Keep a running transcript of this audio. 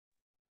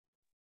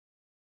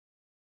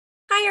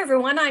Hi,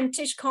 everyone. I'm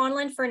Tish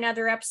Conlon for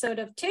another episode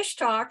of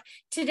TishTalk.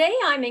 Today,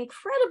 I'm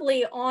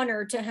incredibly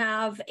honored to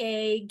have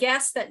a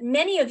guest that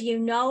many of you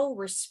know,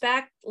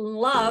 respect,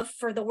 love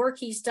for the work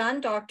he's done,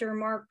 Dr.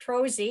 Mark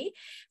Trozzi.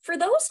 For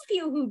those of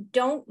you who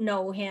don't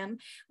know him,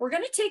 we're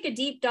going to take a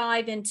deep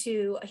dive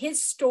into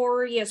his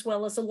story as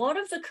well as a lot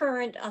of the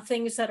current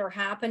things that are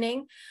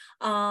happening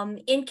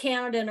in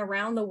Canada and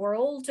around the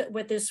world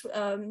with this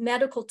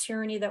medical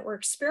tyranny that we're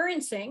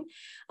experiencing.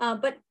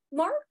 But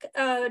Mark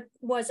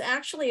was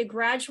actually a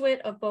graduate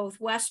of both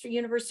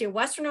University of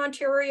Western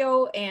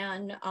Ontario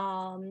and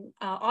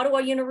Ottawa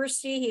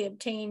University. He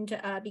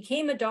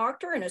became a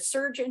doctor and a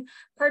surgeon,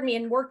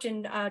 and worked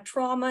in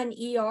trauma and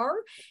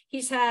ER.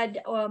 He's had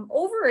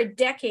over a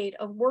decade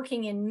of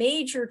working in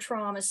major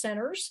trauma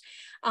centers,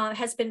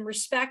 has been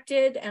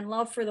respected and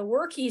loved for the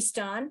work he's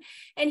done.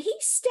 And he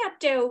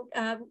stepped out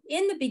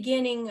in the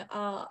beginning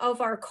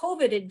of our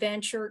COVID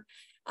adventure,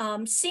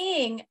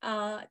 seeing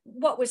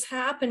what was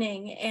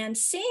happening and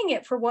seeing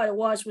it for what it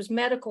was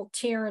medical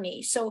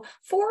tyranny. So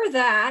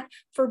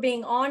for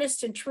being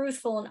honest and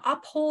truthful and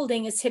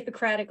upholding his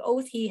Hippocratic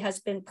oath, he has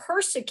been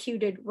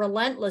persecuted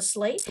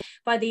relentlessly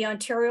by the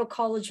Ontario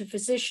College of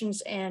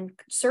Physicians and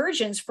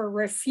Surgeons for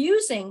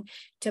refusing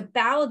to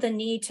bow the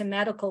knee to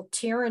medical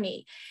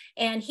tyranny.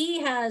 And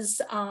he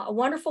has a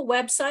wonderful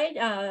website,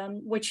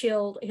 which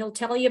he'll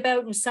tell you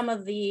about, and some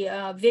of the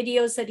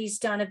videos that he's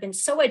done have been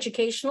so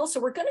educational. So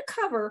we're going to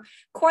cover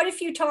quite a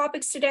few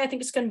topics today. I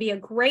think it's going to be a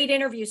great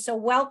interview. So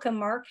welcome,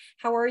 Mark.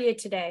 How are you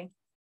today?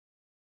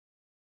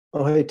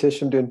 Oh, hey,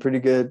 Tish, I'm doing pretty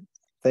good.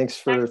 Thanks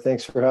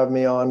for having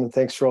me on, and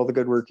thanks for all the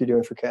good work you're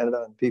doing for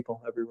Canada and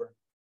people everywhere.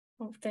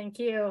 Oh, thank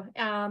you.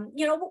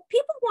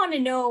 People want to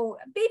know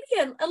maybe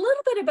a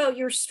little bit about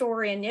your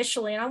story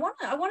initially, and I want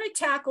to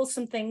tackle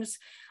some things,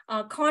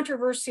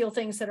 controversial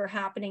things that are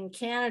happening in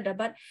Canada.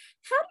 But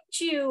how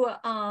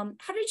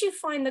did you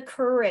find the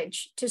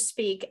courage to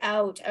speak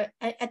out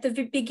at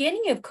the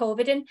beginning of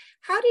COVID, and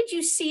how did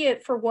you see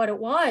it for what it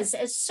was?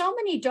 As so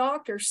many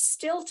doctors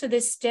still to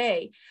this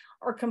day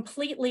are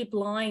completely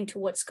blind to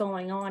what's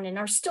going on and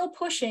are still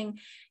pushing,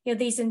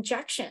 these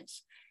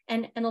injections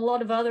and a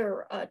lot of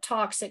other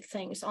toxic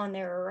things on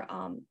their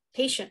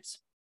patients.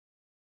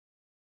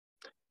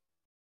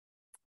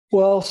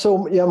 Well,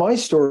 so yeah, my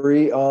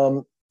story,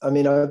 I've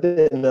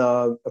been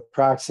a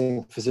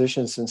practicing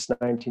physician since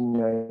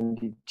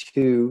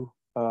 1992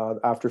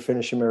 after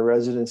finishing my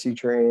residency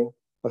training.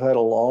 I've had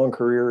a long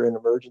career in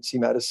emergency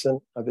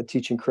medicine. I've been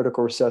teaching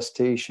critical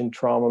resuscitation,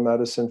 trauma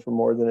medicine for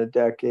more than a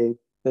decade,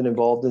 been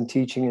involved in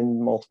teaching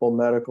in multiple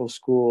medical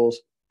schools.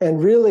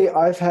 And really,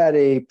 I've had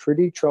a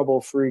pretty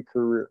trouble-free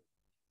career.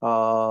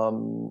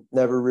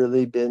 Never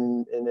really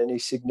been in any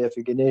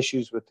significant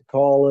issues with the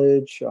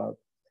college.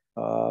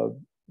 A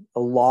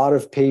lot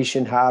of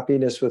patient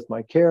happiness with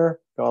my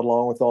care, got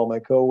along with all my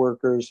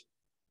coworkers.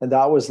 And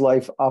that was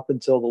life up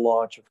until the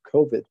launch of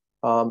COVID.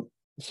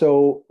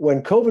 So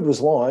when COVID was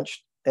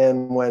launched,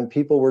 and when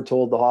people were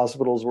told the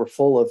hospitals were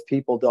full of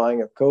people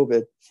dying of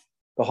COVID,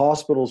 the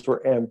hospitals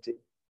were empty.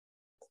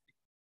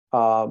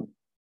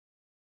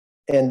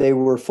 And they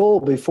were full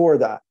before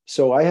that.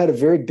 So I had a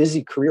very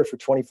busy career for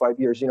 25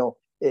 years.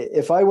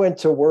 If I went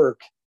to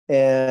work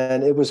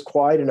and it was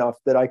quiet enough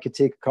that I could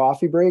take a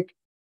coffee break,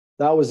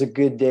 that was a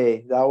good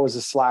day. That was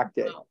a slack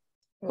day. Wow.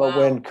 But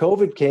when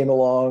COVID came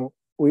along,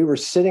 we were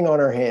sitting on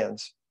our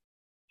hands.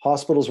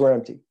 Hospitals were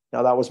empty.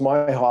 Now, that was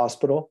my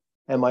hospital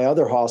and my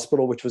other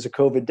hospital, which was a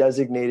COVID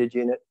designated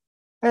unit.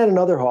 I had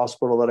another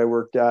hospital that I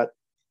worked at,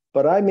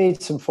 but I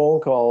made some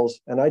phone calls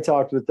and I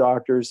talked with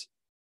doctors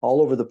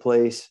all over the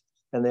place,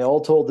 and they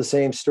all told the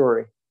same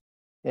story.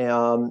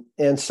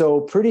 And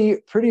so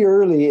pretty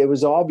early, it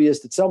was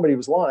obvious that somebody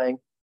was lying,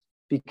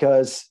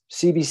 because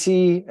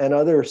CBC and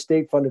other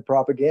state-funded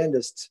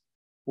propagandists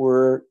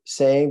were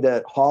saying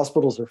that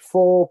hospitals are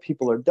full,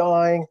 people are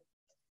dying.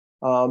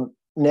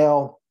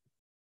 Now,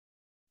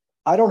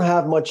 I don't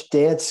have much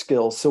dance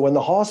skills. So when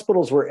the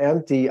hospitals were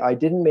empty, I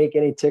didn't make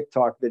any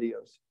TikTok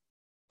videos,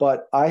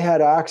 but I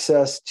had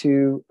access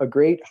to a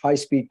great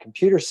high-speed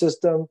computer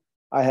system.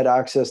 I had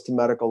access to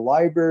medical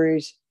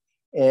libraries,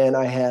 and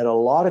I had a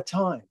lot of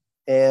time.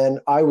 And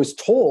I was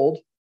told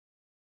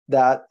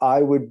that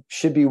I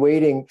should be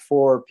waiting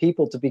for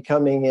people to be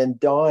coming in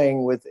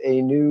dying with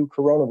a new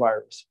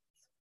coronavirus.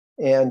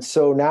 And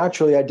so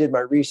naturally, I did my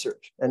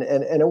research. And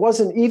it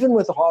wasn't, even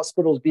with the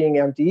hospitals being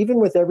empty, even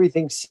with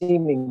everything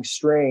seeming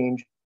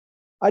strange,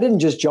 I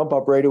didn't just jump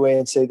up right away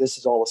and say, this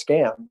is all a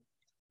scam.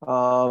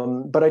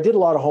 But I did a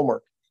lot of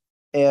homework.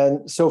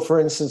 And so, for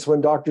instance,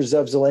 when Dr.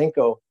 Zev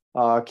Zelenko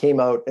came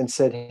out and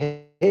said,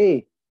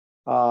 hey,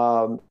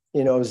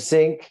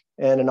 zinc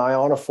and an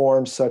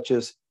ionoform such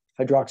as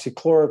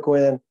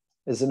hydroxychloroquine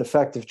is an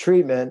effective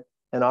treatment.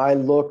 And I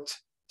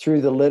looked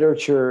through the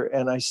literature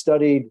and I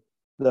studied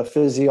the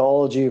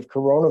physiology of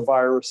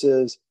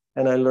coronaviruses,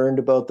 and I learned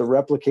about the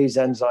replicase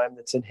enzyme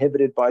that's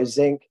inhibited by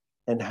zinc,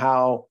 and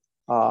how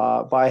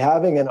by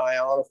having an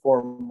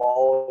ionoform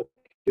molecule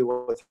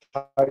with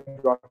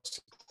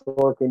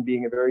hydroxychloroquine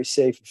being a very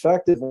safe,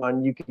 effective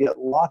one, you can get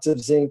lots of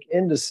zinc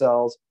into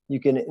cells. you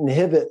can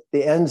inhibit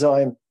the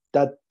enzyme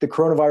that the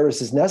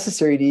coronavirus is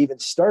necessary to even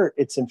start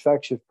its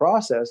infectious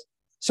process.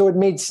 So it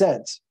made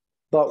sense.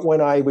 But when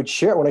I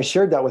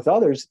shared that with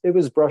others, it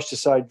was brushed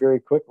aside very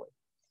quickly.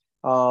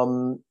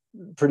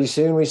 Pretty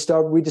soon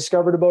we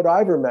discovered about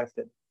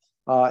ivermectin.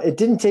 It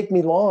didn't take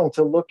me long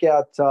to look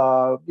at,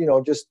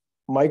 just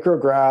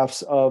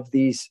micrographs of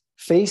these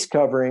face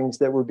coverings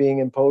that were being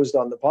imposed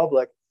on the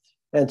public,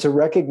 and to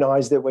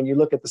recognize that when you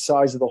look at the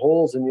size of the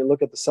holes and you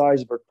look at the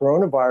size of a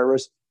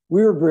coronavirus,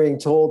 we were being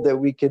told that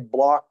we could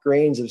block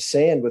grains of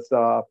sand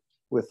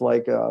with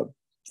like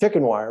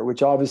chicken wire,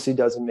 which obviously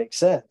doesn't make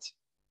sense.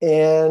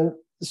 And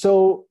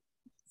so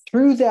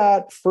through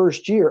that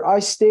first year, I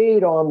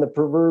stayed on the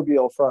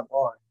proverbial front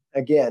line.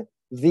 Again,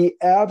 the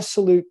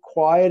absolute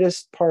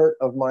quietest part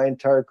of my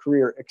entire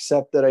career,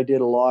 except that I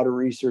did a lot of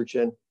research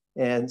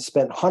and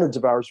spent hundreds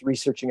of hours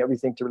researching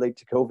everything to relate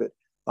to COVID.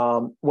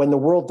 When the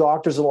World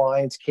Doctors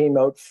Alliance came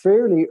out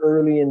fairly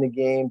early in the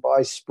game,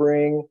 by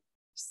spring,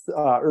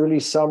 early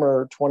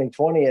summer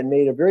 2020, and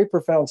made a very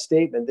profound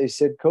statement, they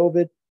said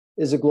COVID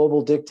is a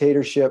global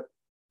dictatorship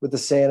with a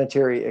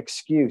sanitary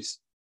excuse.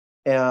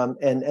 And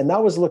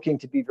that was looking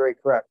to be very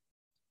correct.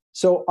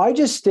 So I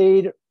just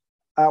stayed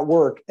at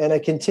work, and I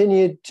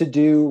continued to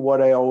do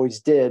what I always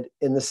did,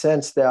 in the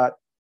sense that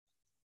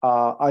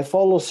I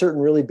follow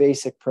certain really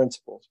basic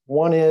principles.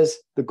 One is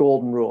the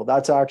golden rule.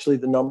 That's actually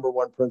the number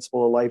one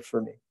principle of life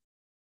for me.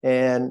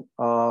 And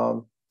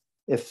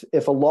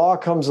if a law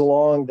comes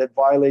along that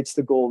violates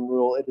the golden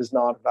rule, it is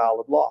not a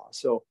valid law.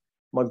 So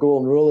my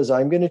golden rule is,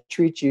 I'm going to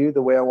treat you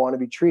the way I want to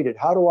be treated.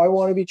 How do I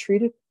want to be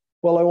treated?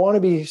 Well, I want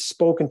to be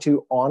spoken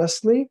to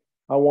honestly.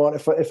 I want,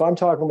 if I'm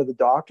talking with a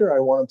doctor, I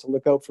want him to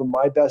look out for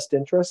my best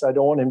interests. I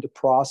don't want him to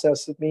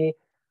process me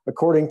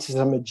according to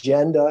some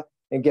agenda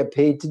and get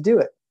paid to do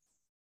it.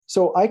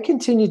 So I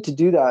continued to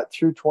do that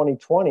through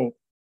 2020.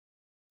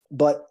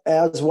 But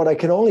as what I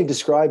can only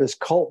describe as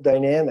cult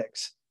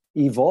dynamics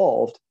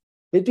evolved,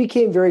 it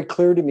became very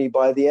clear to me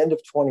by the end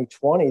of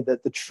 2020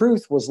 that the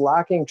truth was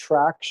lacking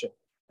traction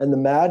and the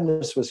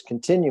madness was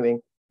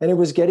continuing, and it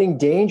was getting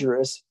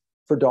dangerous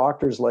for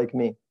doctors like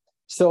me.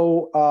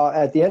 So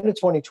at the end of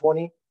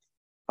 2020,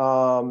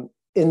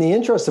 in the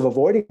interest of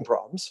avoiding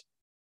problems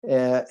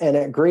and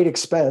at great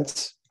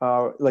expense,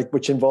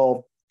 which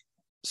involved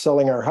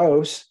selling our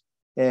house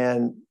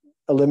and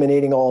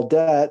eliminating all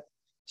debt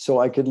so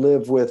I could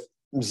live with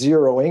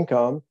zero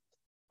income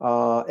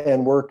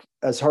and work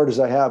as hard as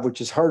I have, which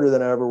is harder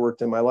than I ever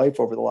worked in my life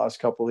over the last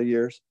couple of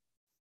years,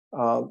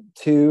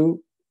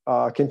 to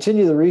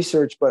continue the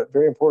research, but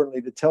very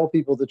importantly, to tell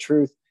people the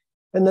truth.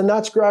 And then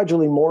that's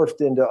gradually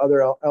morphed into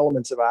other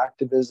elements of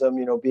activism,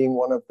 being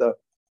one of the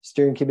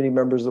steering committee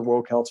members of the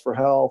World Council for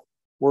Health,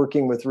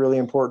 working with really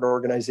important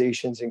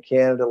organizations in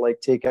Canada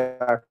like Take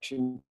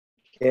Action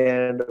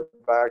Canada,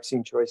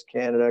 Vaccine Choice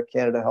Canada,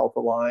 Canada Health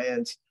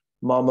Alliance,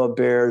 Mama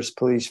Bears,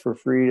 Police for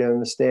Freedom,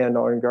 the Stand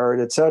on Guard,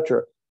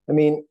 etc. I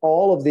mean,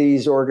 all of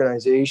these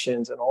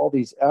organizations and all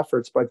these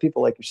efforts by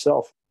people like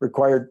yourself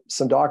required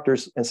some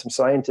doctors and some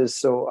scientists.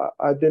 So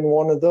I've been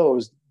one of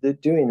those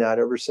doing that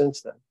ever since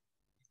then.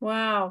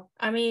 Wow.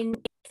 I mean,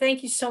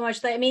 thank you so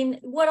much. I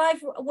mean,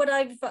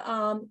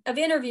 I've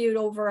interviewed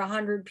over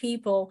 100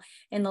 people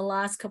in the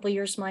last couple of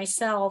years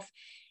myself.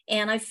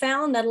 And I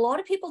found that a lot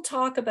of people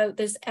talk about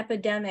this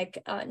epidemic,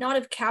 not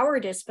of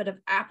cowardice, but of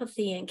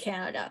apathy in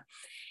Canada.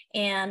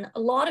 And a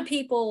lot of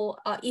people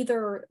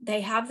either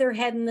they have their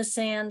head in the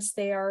sands,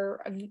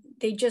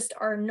 they just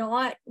are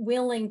not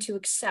willing to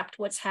accept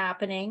what's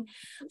happening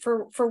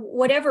for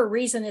whatever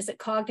reason. Is it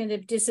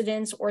cognitive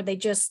dissonance, or they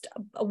just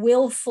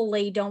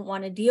willfully don't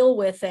want to deal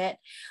with it?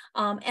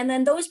 And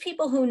then those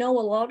people who know,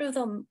 a lot of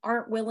them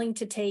aren't willing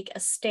to take a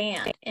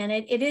stand. And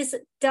it is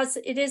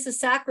a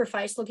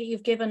sacrifice. Look,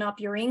 you've given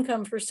up your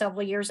income for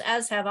several years,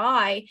 as have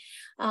I.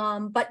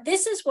 But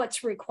this is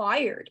what's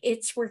required.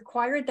 It's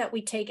required that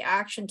we take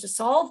action to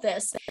solve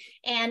this.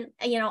 And,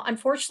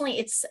 unfortunately,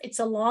 it's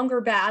a longer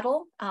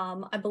battle.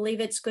 I believe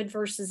it's good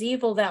versus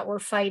evil that we're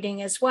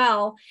fighting as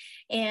well.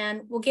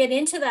 And we'll get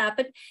into that.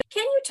 But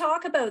can you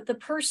talk about the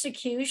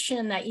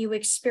persecution that you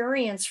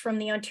experienced from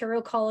the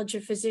Ontario College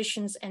of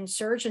Physicians and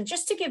Surgeons,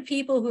 just to give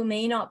people who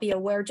may not be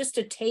aware, just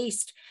a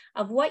taste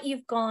of what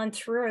you've gone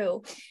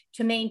through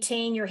to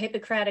maintain your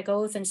Hippocratic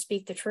oath and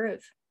speak the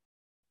truth?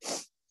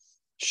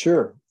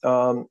 Sure.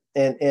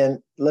 And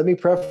let me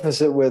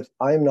preface it with,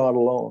 I'm not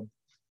alone.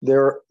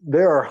 There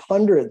are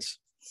hundreds,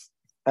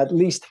 at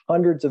least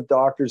hundreds of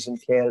doctors in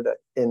Canada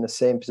in the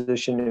same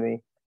position to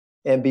me.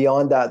 And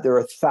beyond that, there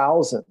are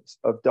thousands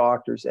of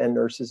doctors and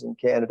nurses in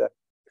Canada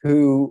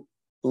who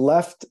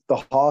left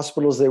the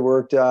hospitals they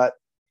worked at,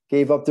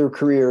 gave up their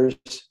careers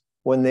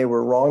when they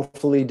were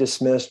wrongfully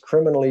dismissed,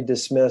 criminally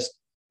dismissed,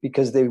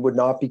 because they would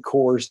not be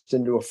coerced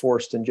into a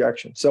forced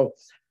injection. So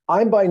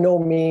I'm by no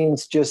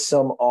means just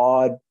some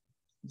odd,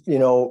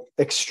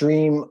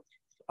 extreme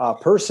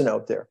person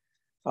out there.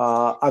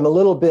 I'm a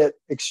little bit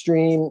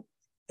extreme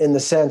in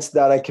the sense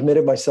that I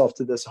committed myself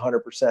to this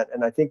 100%.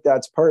 And I think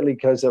that's partly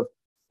because of,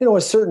 a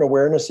certain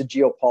awareness of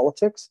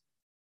geopolitics.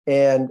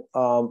 And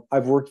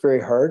I've worked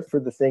very hard for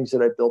the things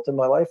that I built in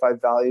my life. I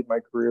valued my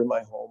career,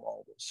 my home,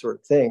 all those sort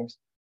of things.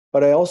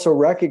 But I also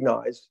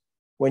recognize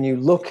when you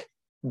look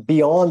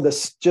beyond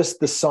this, just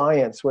the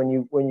science, when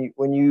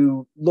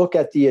you look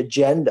at the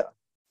agenda,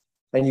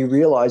 and you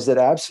realize that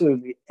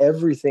absolutely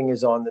everything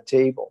is on the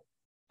table: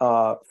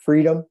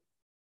 freedom,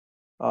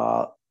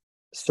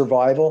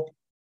 survival,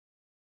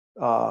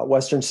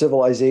 Western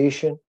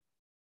civilization.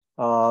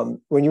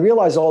 When you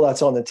realize all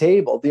that's on the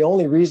table, the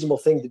only reasonable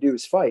thing to do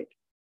is fight.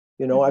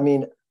 I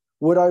mean,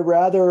 would I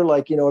rather,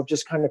 have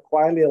just kind of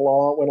quietly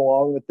went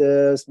along with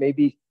this,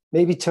 maybe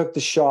took the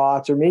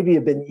shots, or maybe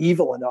have been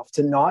evil enough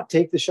to not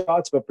take the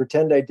shots, but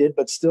pretend I did,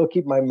 but still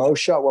keep my mouth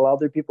shut while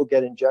other people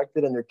get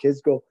injected and their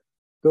kids go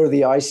to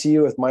the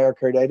ICU with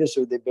myocarditis,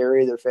 or they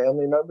bury their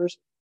family members.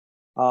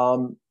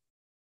 And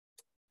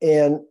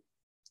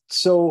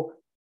so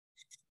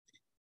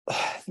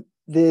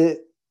forgive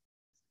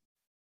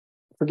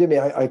me,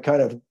 I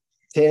kind of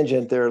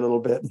tangent there a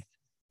little bit.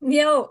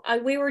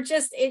 We were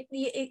just,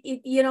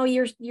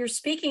 you're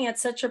speaking at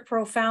such a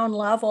profound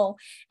level,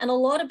 and a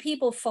lot of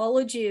people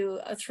followed you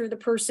through the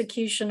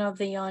persecution of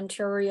the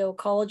Ontario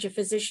College of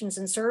Physicians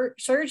and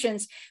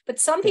Surgeons, but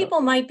some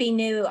people might be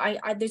new.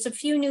 There's a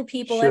few new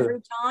people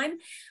every time.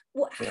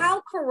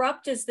 How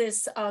corrupt is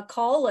this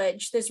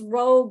college, this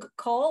rogue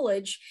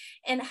college,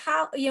 and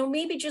how,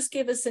 maybe just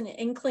give us an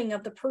inkling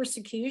of the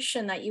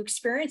persecution that you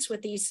experienced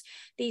with these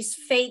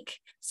fake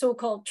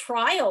so-called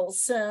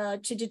trials to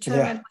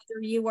determine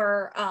whether you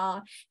were,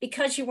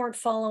 because you weren't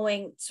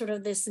following sort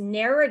of this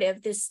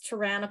narrative, this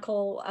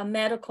tyrannical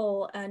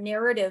medical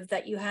narrative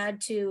that you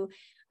had to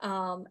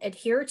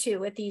adhere to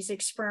with these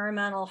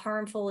experimental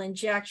harmful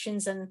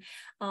injections, and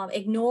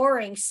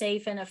ignoring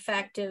safe and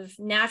effective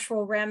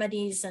natural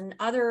remedies and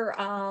other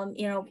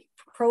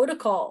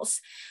protocols.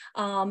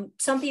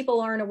 Some people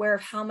aren't aware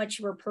of how much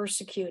you were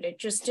persecuted.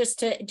 Just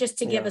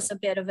to give us a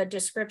bit of a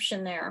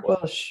description there.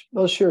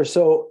 Well, sure.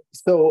 So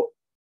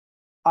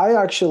I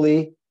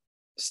actually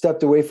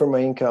stepped away from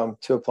my income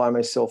to apply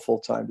myself full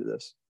time to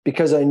this,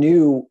 because I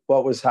knew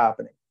what was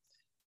happening.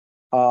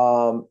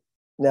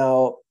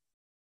 Now,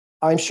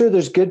 I'm sure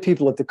there's good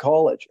people at the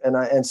college,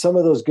 and some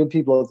of those good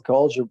people at the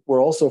college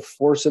were also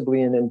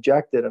forcibly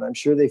injected, and I'm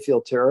sure they feel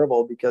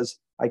terrible, because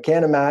I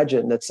can't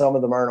imagine that some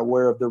of them aren't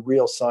aware of the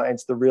real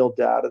science, the real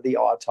data, the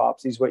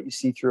autopsies, what you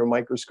see through a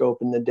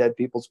microscope in the dead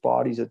people's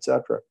bodies,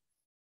 etc.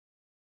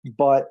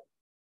 But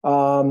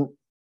the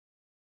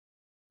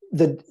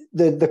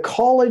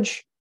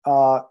college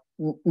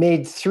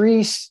made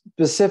three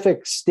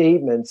specific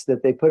statements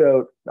that they put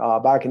out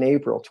back in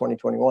April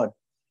 2021,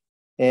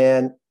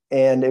 and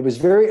it was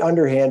very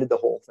underhanded, the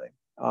whole thing.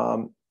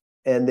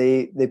 And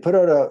they put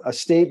out a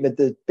statement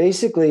that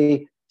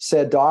basically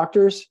said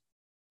doctors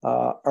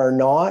are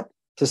not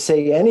to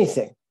say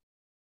anything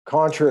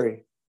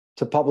contrary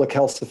to public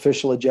health's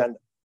official agenda.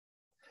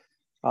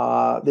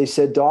 They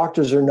said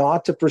doctors are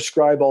not to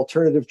prescribe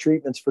alternative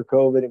treatments for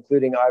COVID,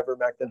 including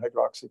ivermectin,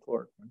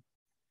 hydroxychloroquine.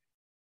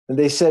 And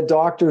they said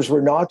doctors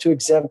were not to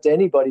exempt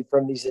anybody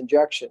from these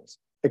injections,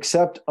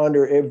 except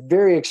under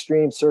very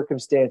extreme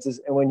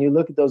circumstances. And when you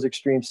look at those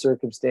extreme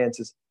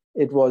circumstances,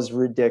 it was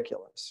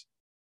ridiculous.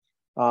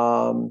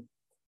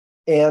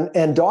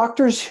 And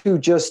doctors who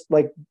just,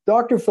 like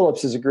Dr.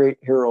 Phillips is a great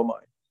hero of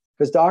mine,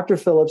 because Dr.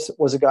 Phillips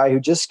was a guy who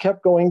just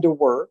kept going to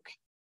work.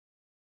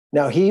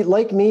 Now, he,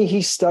 like me,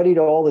 he studied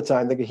all the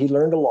time. He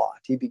learned a lot.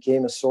 He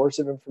became a source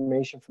of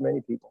information for many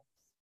people.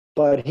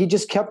 But he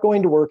just kept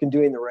going to work and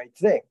doing the right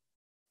thing.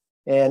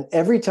 And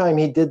every time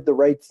he did the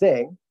right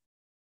thing,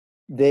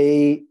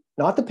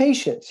 not the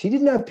patients, he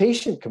didn't have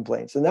patient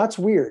complaints. And that's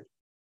weird,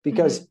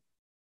 because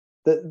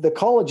the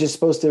college is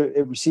supposed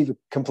to receive a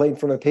complaint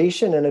from a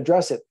patient and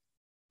address it.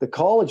 The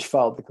college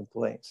filed the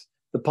complaints.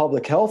 The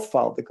public health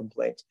filed the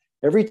complaints.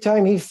 Every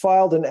time he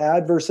filed an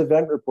adverse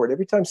event report,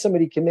 every time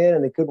somebody came in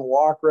and they couldn't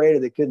walk right, or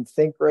they couldn't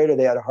think right, or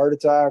they had a heart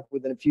attack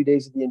within a few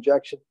days of the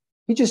injection,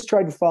 he just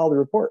tried to file the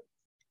report.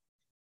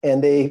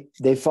 And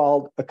they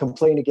filed a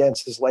complaint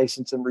against his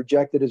license and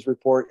rejected his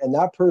report. And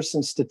that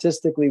person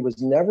statistically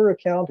was never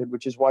accounted,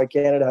 which is why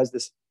Canada has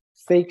this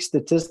fake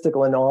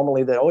statistical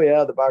anomaly that, oh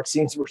yeah, the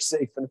vaccines were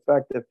safe and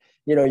effective.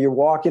 You're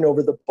walking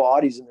over the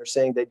bodies and they're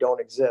saying they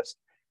don't exist.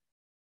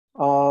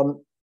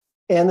 And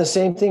the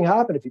same thing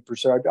happened if you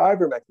prescribed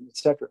ivermectin, et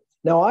cetera.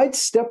 Now, I'd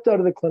stepped out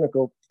of the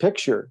clinical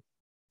picture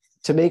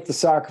to make the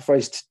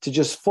sacrifice to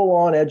just full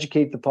on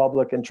educate the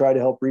public and try to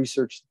help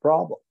research the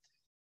problem.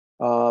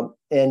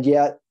 And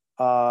yet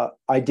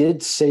I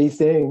did say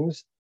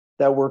things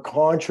that were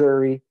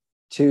contrary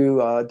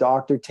to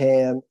Dr.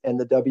 Tam and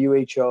the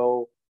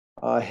WHO,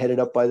 headed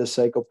up by the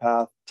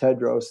psychopath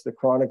Tedros, the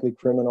chronically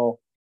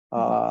criminal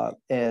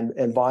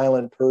and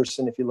violent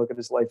person, if you look at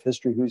his life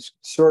history, who's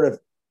sort of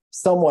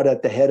somewhat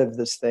at the head of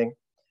this thing.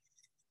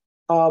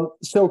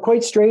 So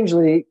quite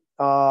strangely,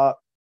 I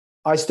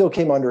still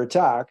came under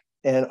attack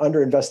and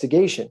under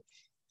investigation.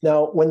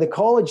 Now, when the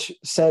college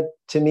said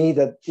to me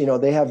that,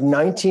 they have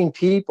 19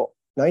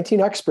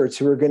 experts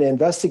who are going to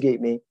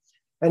investigate me,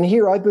 And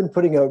here I've been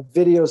putting out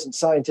videos and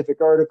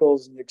scientific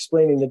articles and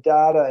explaining the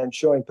data and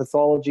showing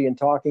pathology and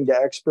talking to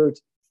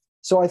experts.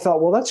 So I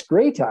thought, well, that's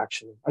great,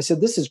 actually. I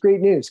said, this is great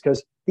news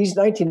because these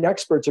 19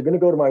 experts are going to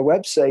go to my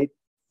website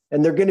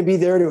and they're going to be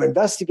there to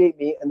investigate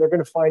me. And they're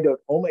going to find out,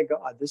 oh my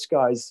God, this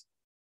guy's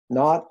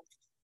not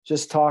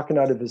just talking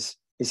out of his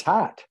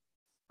hat.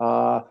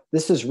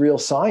 This is real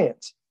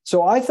science.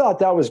 So I thought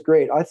that was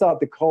great. I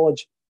thought the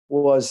college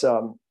was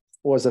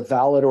a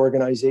valid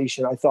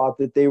organization. I thought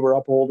that they were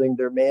upholding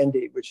their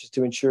mandate, which is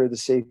to ensure the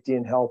safety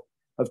and health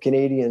of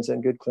Canadians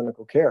and good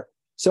clinical care.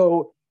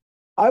 So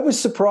I was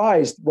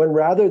surprised when,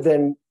 rather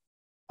than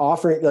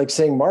offering, like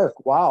saying,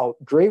 Mark, wow,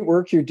 great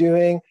work you're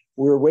doing.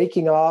 We're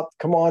waking up.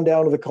 Come on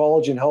down to the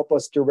college and help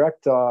us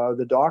direct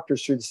the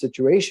doctors through the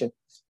situation.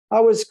 I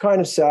was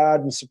kind of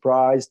sad and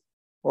surprised,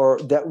 or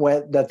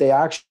that they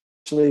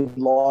actually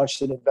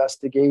launched an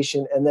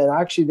investigation, and then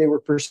actually they were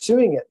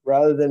pursuing it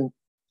rather than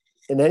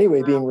in any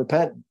way being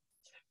repentant.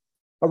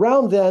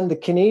 Around then,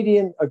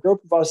 a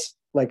group of us,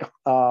 like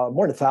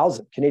more than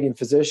 1,000 Canadian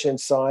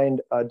physicians,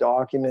 signed a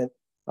document,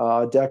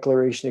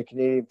 Declaration of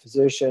Canadian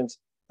Physicians,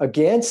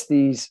 against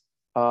these,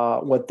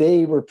 what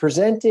they were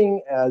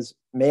presenting as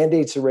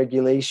mandates or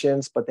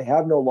regulations, but they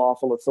have no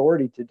lawful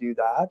authority to do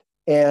that.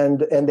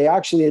 And they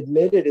actually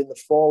admitted in the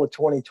fall of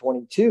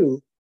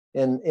 2022,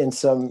 in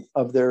some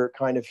of their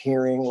kind of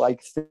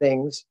hearing-like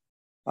things,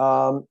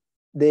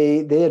 they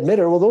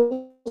admitted,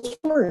 well,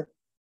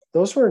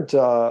 those weren't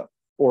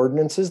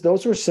ordinances;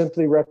 those were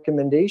simply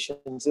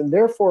recommendations, and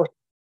therefore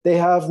they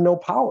have no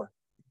power.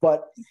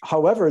 But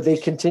however, they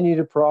continue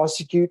to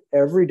prosecute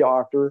every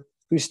doctor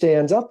who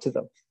stands up to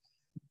them.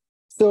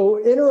 So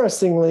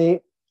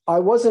interestingly, I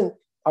wasn't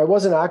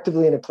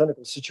actively in a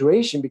clinical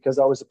situation because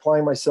I was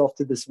applying myself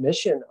to this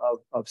mission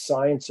of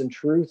science and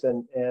truth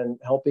and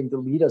helping to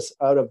lead us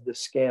out of the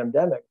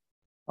scamdemic.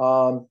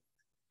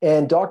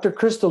 And Dr.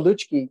 Krista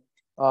Luchke,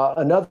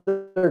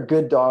 another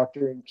good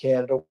doctor in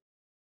Canada,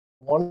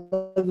 one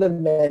of the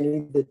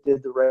many that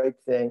did the right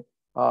thing.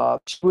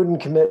 She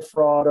wouldn't commit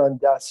fraud on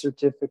death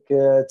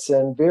certificates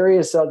and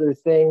various other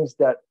things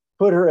that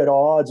put her at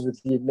odds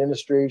with the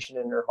administration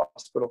in her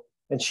hospital.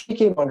 And she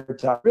came under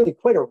attack, really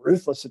quite a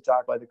ruthless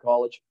attack by the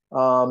college.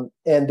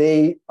 And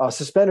they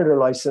suspended her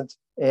license,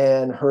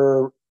 and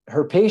her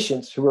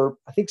patients, who were,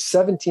 I think,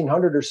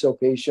 1,700 or so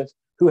patients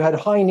who had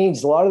high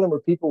needs. A lot of them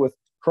were people with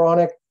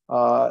chronic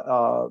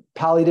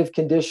palliative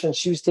conditions.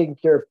 She was taking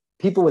care of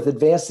people with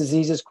advanced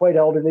diseases, quite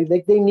elderly.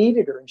 They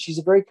needed her, and she's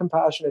a very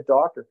compassionate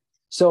doctor.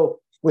 So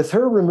with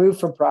her removed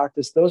from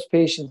practice, those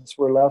patients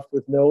were left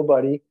with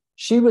nobody.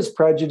 She was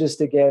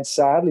prejudiced against,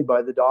 sadly,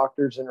 by the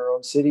doctors in her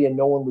own city, and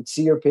no one would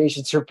see her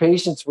patients. Her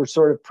patients were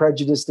sort of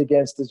prejudiced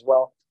against as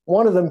well.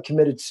 One of them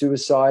committed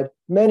suicide.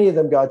 Many of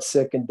them got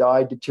sick and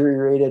died,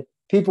 deteriorated.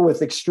 People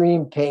with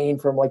extreme pain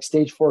from like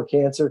stage 4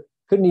 cancer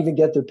couldn't even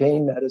get their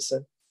pain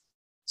medicine.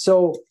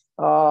 So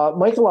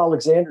Michael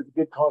Alexander, the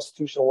good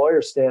constitutional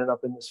lawyer standing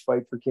up in this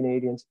fight for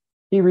Canadians,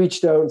 he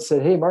reached out and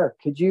said, hey, Mark,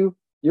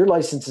 your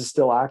license is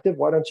still active.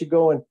 Why don't you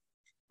go and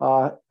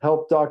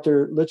help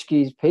Dr.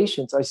 Luchke's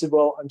patients? I said,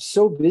 well, I'm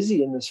so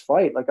busy in this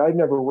fight. Like, I've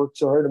never worked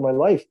so hard in my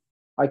life.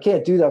 I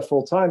can't do that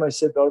full time. I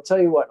said, but I'll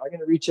tell you what, I'm going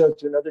to reach out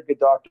to another good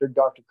doctor,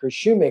 Dr. Chris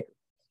Shoemaker.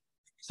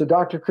 So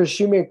Dr. Chris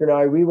Shoemaker and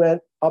I, we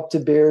went up to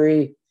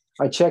Barrie.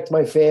 I checked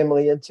my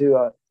family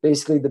into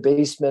basically the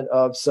basement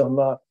of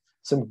some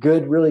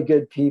good, really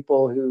good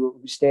people who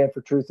stand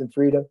for truth and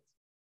freedom.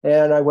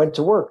 And I went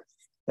to work.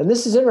 And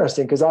this is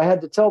interesting because I had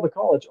to tell the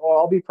college,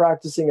 I'll be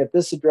practicing at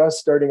this address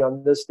starting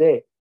on this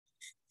day.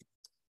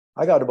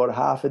 I got about a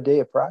half a day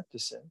of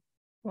practicing.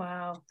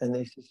 Wow. And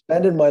they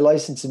suspended my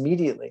license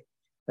immediately.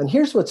 And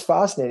here's what's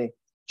fascinating.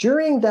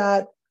 During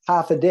that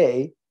half a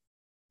day,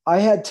 I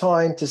had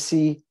time to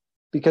see,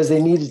 because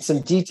they needed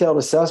some detailed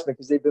assessment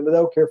because they've been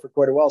without care for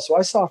quite a while. So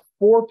I saw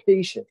 4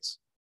 patients.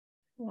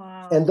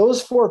 Wow. And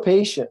those 4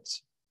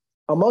 patients,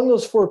 among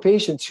those 4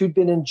 patients who'd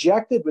been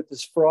injected with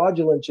this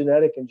fraudulent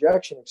genetic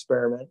injection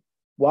experiment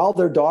while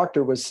their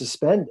doctor was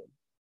suspended,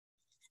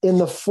 in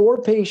the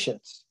 4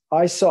 patients,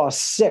 I saw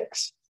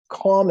 6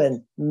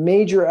 common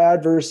major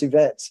adverse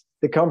events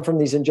that come from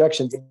these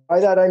injections. And by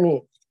that, I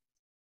mean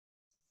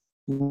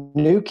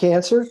new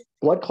cancer,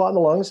 blood clot in the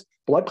lungs,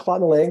 blood clot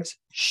in the legs,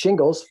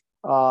 shingles,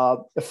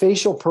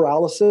 facial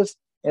paralysis,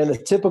 and a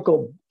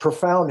typical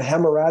profound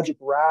hemorrhagic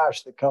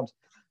rash that comes.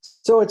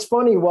 So it's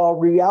funny, while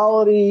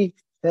reality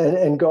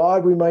and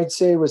God, we might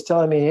say, was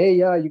telling me, hey,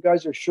 yeah, you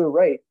guys are sure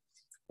right.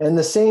 And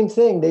the same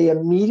thing, they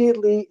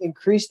immediately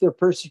increased their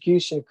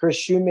persecution of Chris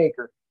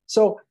Shoemaker.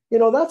 So,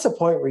 that's a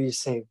point where you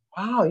say,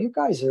 wow, you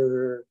guys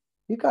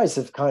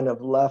have kind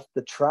of left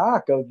the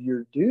track of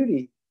your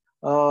duty.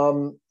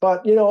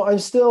 But, I'm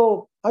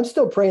still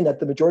praying that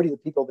the majority of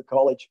the people at the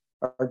college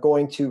are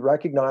going to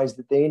recognize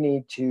that they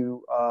need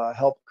to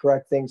help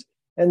correct things,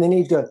 and they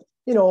need to,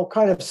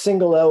 kind of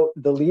single out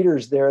the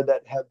leaders there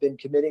that have been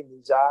committing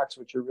these acts,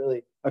 which are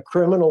really a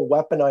criminal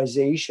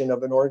weaponization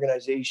of an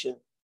organization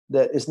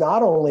that is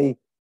not only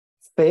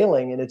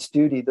failing in its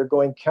duty, they're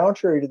going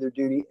contrary to their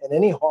duty. And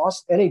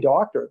any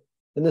doctor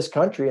in this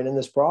country and in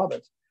this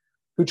province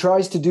who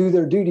tries to do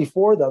their duty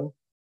for them,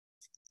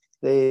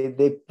 they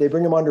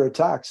bring them under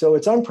attack. So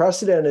it's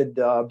unprecedented,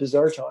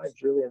 bizarre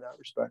times, really, in that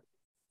respect.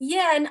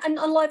 Yeah, and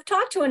I've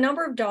talked to a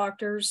number of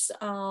doctors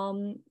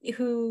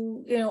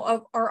who,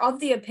 are of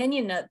the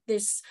opinion that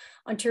this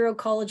Ontario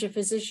College of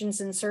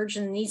Physicians and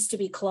Surgeons needs to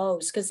be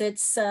closed because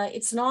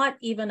it's not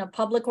even a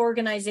public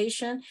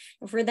organization.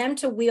 And for them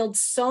to wield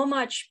so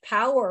much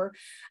power,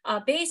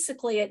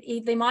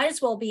 basically, they might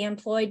as well be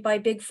employed by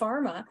Big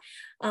Pharma.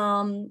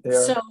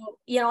 So,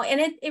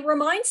 and it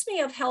reminds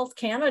me of Health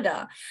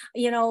Canada.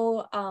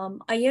 I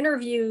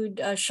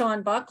interviewed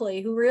Sean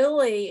Buckley, who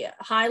really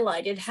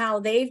highlighted how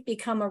they've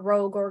become a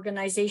rogue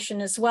organization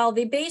as well.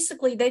 They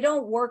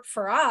don't work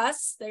for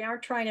us. They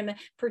aren't trying to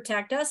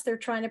protect us. They're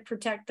trying to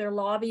protect their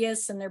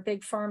lobbyists and their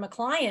Big Pharma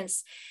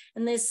clients.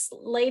 And this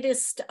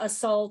latest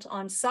assault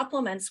on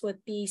supplements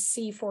with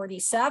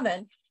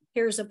BC47,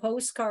 here's a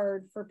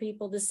postcard for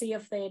people to see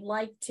if they'd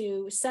like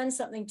to send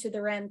something to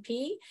their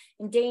MP.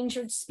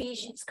 Endangered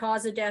species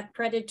cause of death,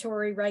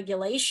 predatory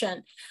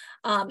regulation.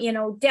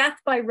 Death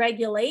by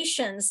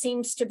regulation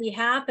seems to be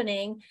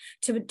happening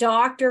to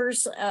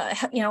doctors,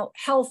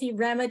 healthy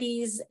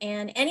remedies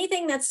and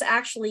anything that's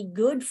actually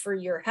good for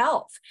your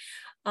health.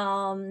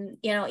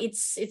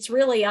 It's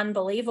really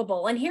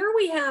unbelievable. And here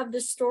we have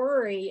the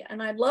story,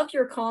 and I'd love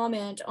your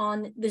comment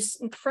on this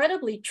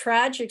incredibly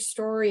tragic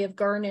story of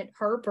Garnet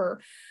Harper,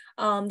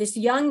 this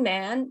young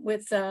man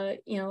with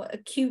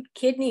acute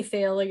kidney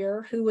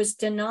failure who was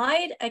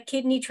denied a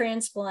kidney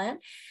transplant.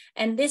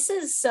 And this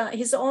is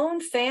his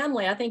own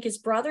family. I think his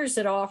brothers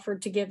had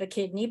offered to give a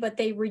kidney, but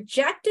they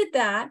rejected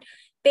that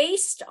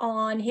based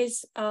on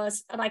his,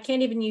 and I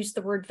can't even use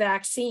the word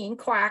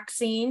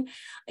quaxine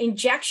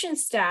injection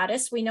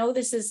status. We know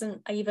this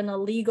isn't even a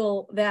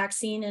legal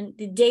vaccine, and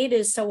the data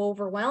is so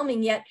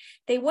overwhelming, yet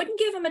they wouldn't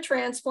give him a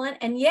transplant,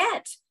 and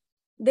yet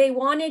they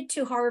wanted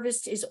to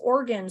harvest his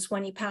organs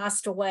when he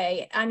passed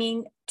away. I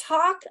mean,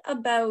 talk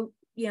about,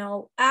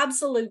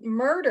 absolute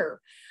murder.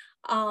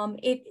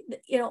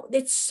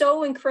 It's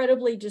so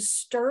incredibly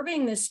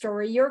disturbing, this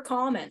story. Your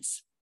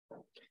comments?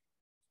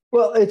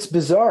 Well, it's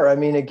bizarre. I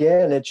mean,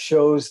 again, it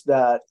shows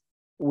that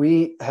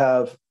we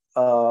have,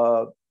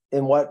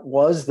 in what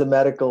was the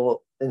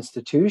medical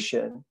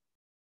institution,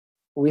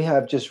 we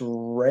have just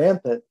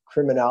rampant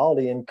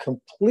criminality and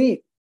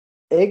complete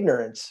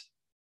ignorance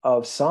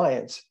of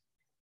science.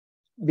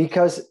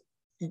 Because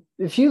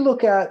if you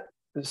look at,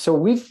 so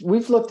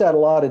we've looked at a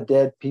lot of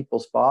dead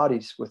people's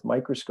bodies with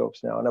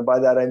microscopes now. And by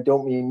that, I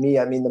don't mean me.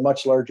 I mean the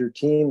much larger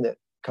team that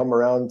come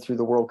around through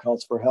the World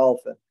Council for Health.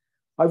 And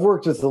I've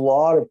worked with a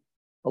lot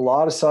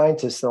of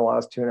scientists in the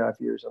last 2.5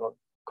 years. And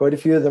quite a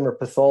few of them are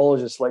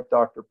pathologists like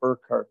Dr.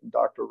 Burkhart and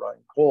Dr. Ryan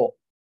Cole.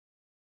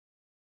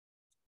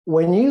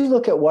 When you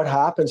look at what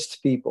happens to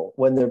people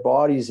when their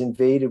body is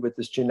invaded with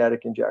this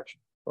genetic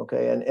injection,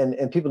 okay,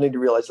 and people need to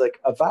realize,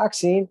 like,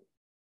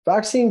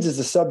 vaccines is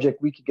a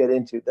subject we could get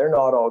into. They're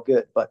not all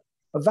good, but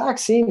a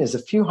vaccine is a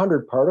few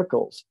hundred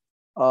particles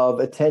of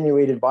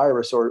attenuated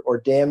virus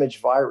or damaged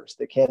virus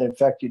that can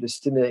infect you to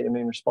stimulate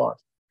immune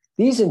response.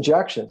 These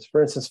injections,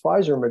 for instance,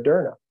 Pfizer and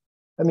Moderna,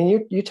 I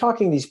mean, you're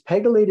talking these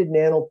pegylated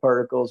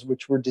nanoparticles,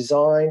 which were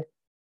designed,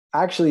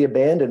 actually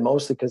abandoned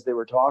mostly because they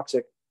were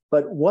toxic.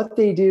 But what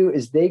they do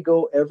is they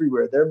go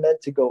everywhere. They're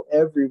meant to go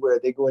everywhere.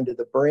 They go into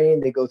the brain,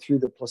 they go through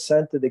the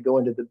placenta, they go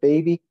into the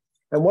baby.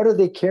 And what are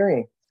they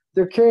carrying?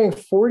 They're carrying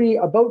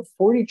about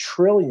 40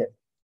 trillion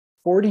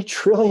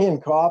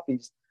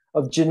copies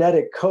of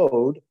genetic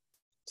code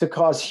to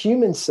cause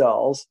human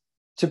cells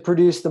to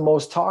produce the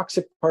most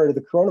toxic part of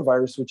the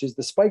coronavirus, which is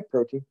the spike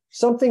protein,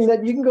 something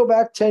that you can go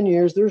back 10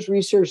 years. There's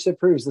research that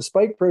proves the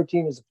spike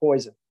protein is a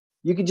poison.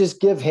 You could just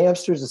give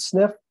hamsters a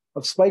sniff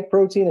of spike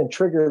protein and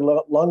trigger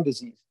lung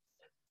disease.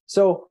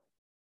 So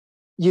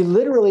you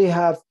literally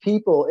have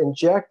people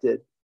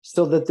injected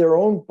so that their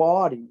own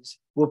bodies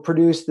will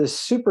produce this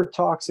super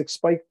toxic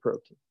spike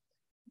protein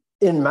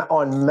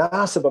on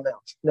massive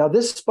amounts. Now,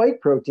 this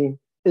spike protein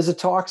is a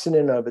toxin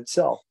in and of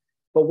itself.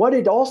 But what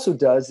it also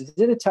does is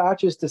it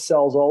attaches to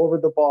cells all over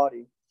the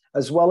body,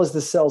 as well as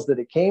the cells that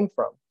it came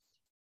from.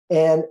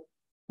 And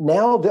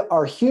now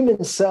our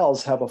human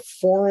cells have a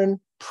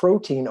foreign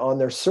protein on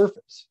their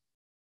surface.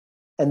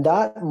 And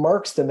that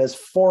marks them as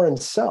foreign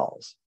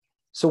cells.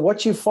 So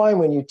what you find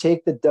when you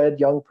take the dead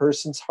young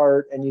person's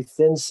heart and you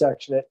thin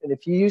section it, and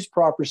if you use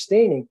proper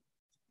staining,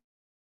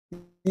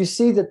 you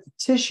see that the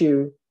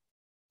tissue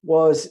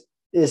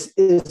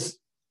is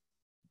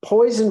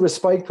poisoned with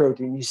spike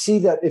protein. You see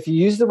that if you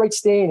use the right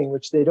staining,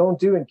 which they don't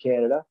do in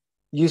Canada,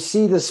 you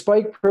see the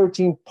spike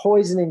protein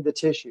poisoning the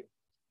tissue.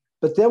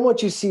 But then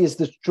what you see is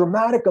this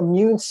dramatic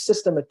immune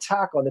system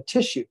attack on the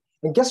tissue.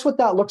 And guess what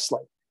that looks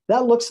like?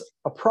 That looks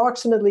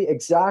approximately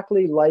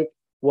exactly like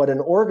what an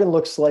organ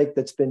looks like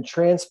that's been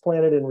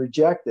transplanted and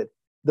rejected.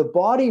 The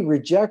body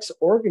rejects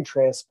organ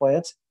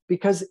transplants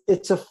because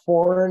it's a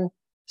foreign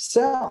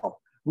cell.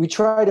 We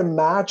try to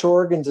match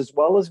organs as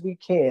well as we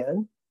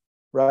can,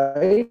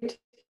 right?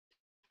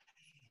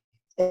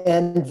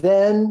 And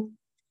then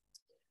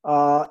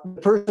The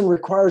person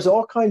requires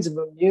all kinds of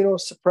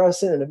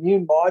immunosuppressant and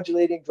immune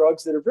modulating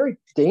drugs that are very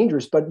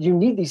dangerous, but you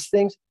need these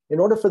things in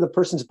order for the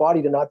person's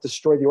body to not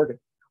destroy the organ.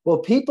 Well,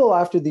 people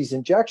after these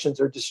injections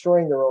are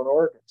destroying their own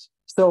organs.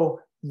 So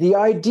the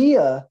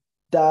idea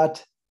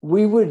that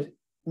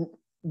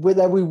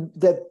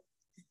that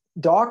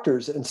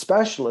doctors and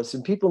specialists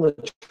and people in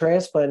the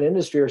transplant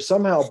industry are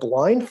somehow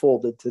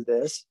blindfolded to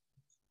this,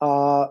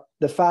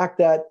 the fact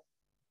that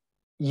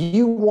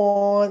you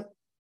want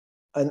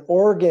an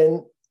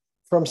organ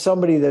from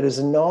somebody that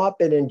has not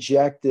been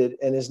injected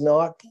and has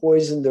not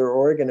poisoned their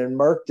organ and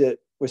marked it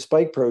with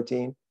spike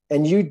protein,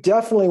 and you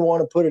definitely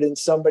want to put it in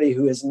somebody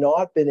who has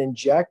not been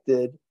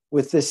injected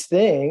with this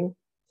thing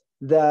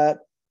that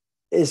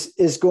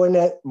is going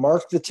to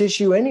mark the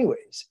tissue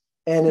anyways,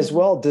 and as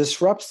well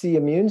disrupts the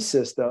immune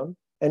system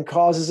and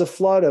causes a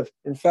flood of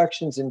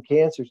infections and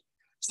cancers.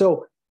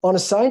 So on a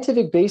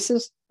scientific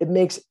basis, it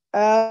makes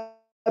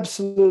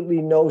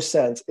absolutely no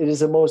sense. It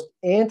is the most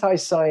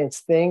anti-science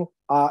thing.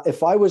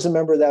 If I was a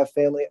member of that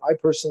family, I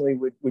personally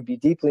would be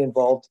deeply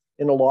involved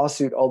in a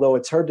lawsuit, although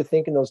it's hard to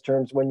think in those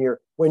terms when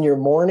you're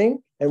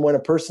mourning and when a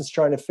person's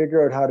trying to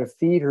figure out how to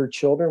feed her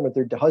children with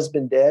their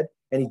husband dead,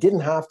 and he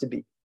didn't have to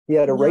be. He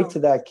had a right to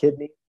that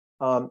kidney.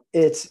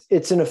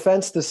 It's an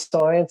offense to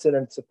science and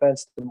it's an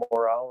offense to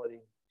morality.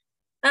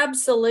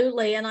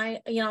 Absolutely. And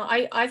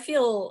I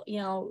feel,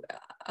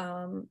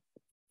 I'm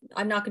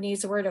not going to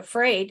use the word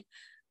afraid,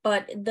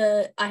 but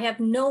I have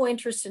no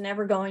interest in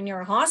ever going near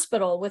a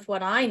hospital with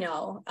what I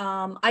know.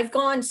 I've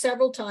gone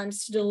several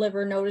times to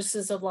deliver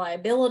notices of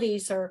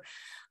liabilities or,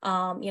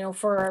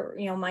 for,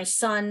 my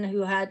son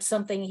who had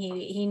something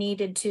he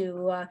needed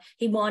to,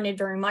 he wanted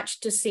very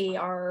much to see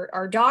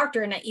our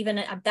doctor. And even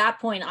at that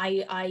point,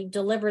 I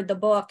delivered the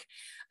book,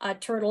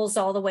 Turtles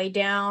All the Way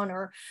Down,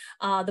 or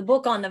the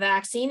book on the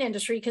vaccine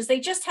industry, because they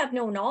just have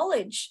no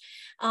knowledge.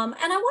 And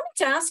I wanted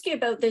to ask you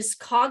about this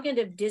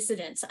cognitive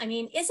dissonance. I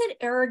mean, is it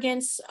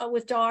arrogance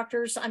with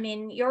doctors? I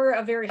mean, you're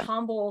a very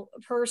humble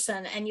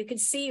person, and you can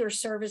see your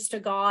service to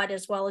God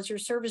as well as your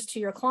service to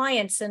your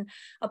clients and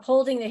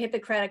upholding the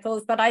Hippocratic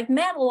Oath. But I've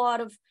met a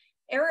lot of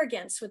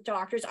arrogance with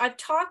doctors. I've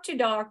talked to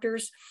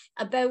doctors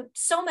about,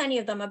 so many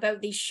of them,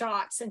 about these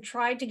shots and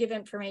tried to give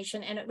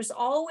information, and it was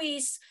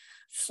always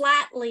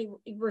flatly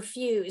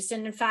refused.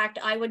 And in fact,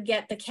 I would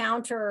get the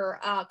counter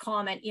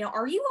comment,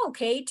 are you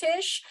okay,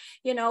 Tish?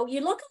 You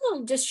look a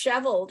little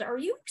disheveled. Are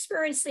you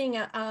experiencing,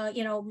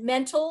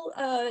 mental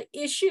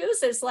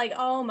issues? It's like,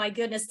 oh my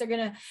goodness, they're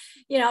going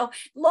to,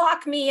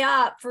 lock me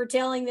up for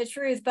telling the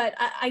truth. But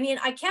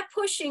I kept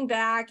pushing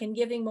back and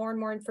giving more and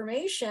more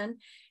information.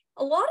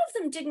 A lot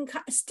of them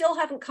still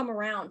haven't come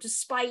around,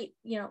 despite,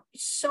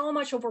 so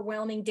much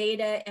overwhelming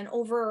data, and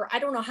I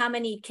don't know how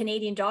many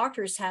Canadian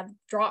doctors have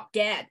dropped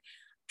dead.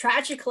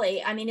 Tragically,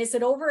 is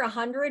it over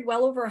 100?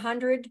 Well over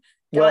 100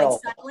 died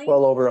suddenly?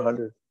 Well over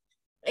 100.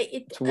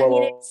 It's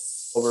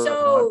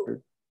so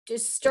 100.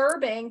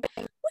 Disturbing. What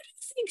do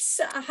you think's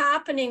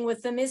happening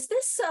with them? Is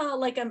this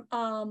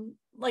you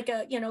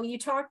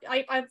talked,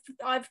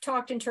 I've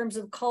talked in terms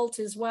of cult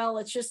as well.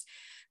 It's just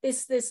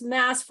this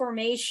mass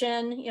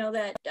formation,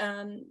 that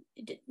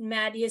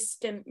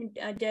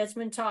Mattias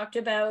Desmond talked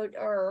about,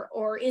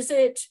 or is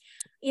it,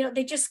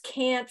 they just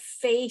can't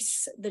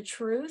face the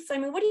truth?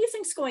 What do you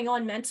think's going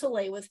on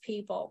mentally with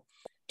people,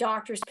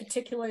 doctors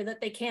particularly,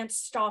 that they can't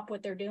stop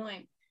what they're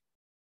doing?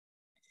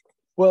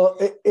 Well,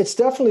 it's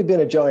definitely been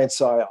a giant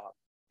psyop.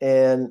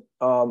 And,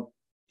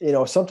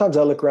 sometimes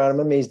I look around, I'm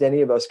amazed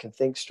any of us can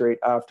think straight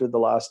after the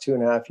last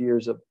 2.5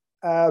 years of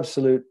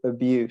absolute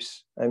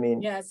abuse.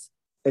 Yes.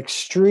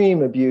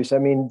 Extreme abuse.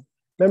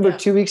 Remember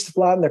 2 weeks to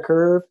flatten the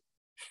curve,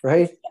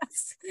 right?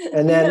 Yes.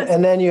 And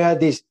then you had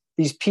these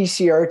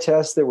PCR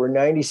tests that were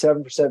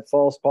 97%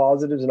 false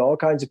positives, and all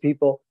kinds of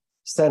people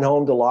sent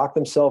home to lock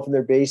themselves in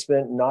their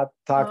basement and not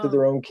talk to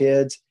their own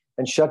kids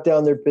and shut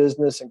down their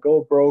business and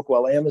go broke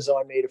while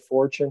Amazon made a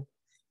fortune.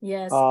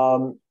 Yes.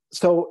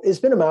 So it's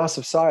been a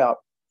massive psyop.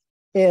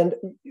 And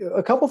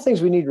a couple of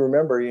things we need to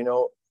remember,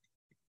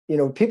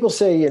 people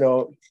say,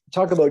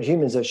 talk about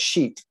humans as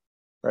sheep,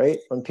 right?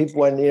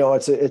 When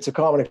it's a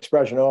common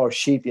expression, oh,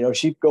 sheep,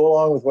 sheep go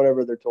along with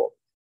whatever they're told.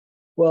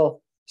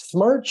 Well,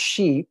 smart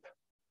sheep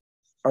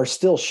are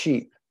still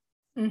sheep,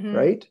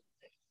 right?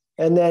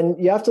 And then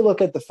you have to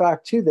look at the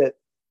fact too that,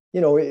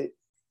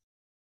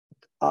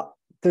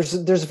 there's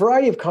a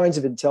variety of kinds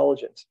of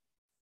intelligence,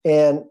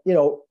 and,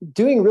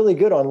 doing really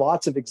good on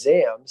lots of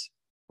exams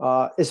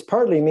is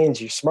partly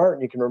means you're smart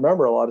and you can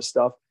remember a lot of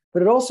stuff,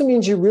 but it also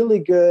means you're really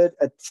good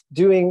at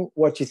doing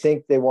what you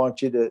think they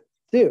want you to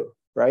do,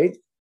 right?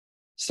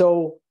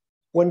 So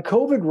when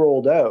COVID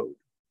rolled out,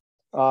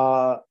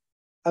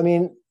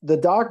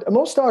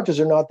 most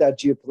doctors are not that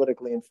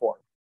geopolitically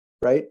informed,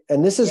 right?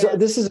 And this is a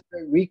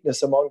great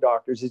weakness among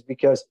doctors, is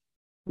because,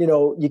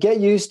 you get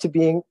used to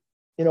being,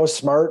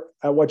 smart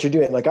at what you're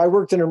doing. Like, I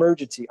worked in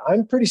emergency.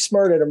 I'm pretty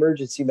smart at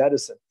emergency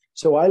medicine.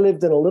 So I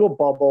lived in a little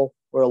bubble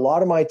where a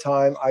lot of my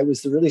time I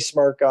was the really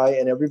smart guy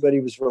and everybody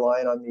was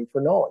relying on me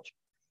for knowledge.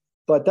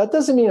 But that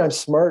doesn't mean I'm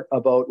smart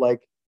about,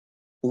 like,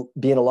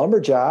 being a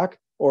lumberjack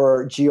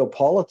or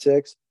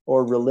geopolitics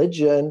or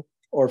religion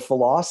or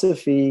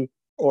philosophy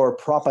or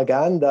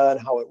propaganda and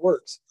how it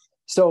works.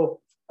 So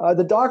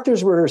the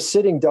doctors were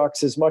sitting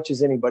ducks as much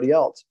as anybody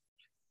else.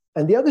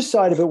 And the other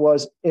side of it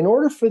was, in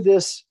order for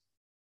this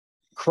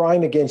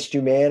crime against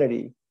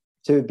humanity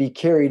to be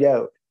carried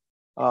out,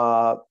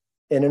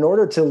 and in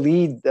order to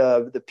lead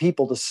the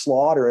people to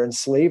slaughter and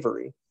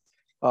slavery,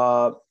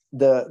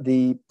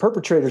 the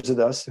perpetrators of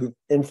this who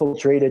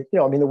infiltrated,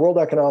 the World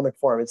Economic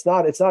Forum, it's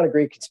not a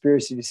great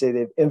conspiracy to say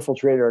they've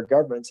infiltrated our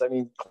governments. I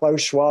mean,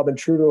 Klaus Schwab and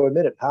Trudeau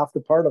admitted half the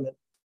parliament,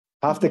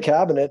 half the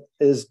cabinet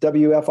is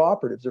WF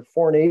operatives or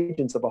foreign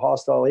agents of a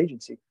hostile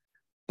agency.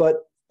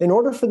 But in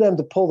order for them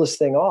to pull this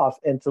thing off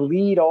and to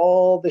lead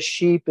all the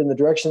sheep in the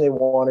direction they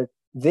wanted,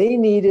 they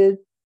needed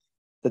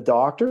the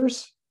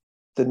doctors,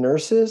 the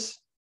nurses,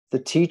 the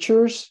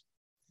teachers,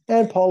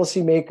 and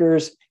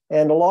policymakers,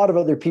 and a lot of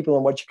other people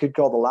in what you could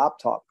call the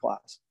laptop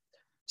class.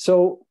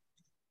 So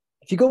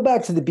if you go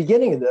back to the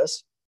beginning of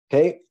this,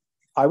 okay,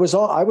 I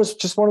was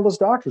just one of those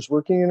doctors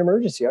working in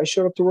emergency. I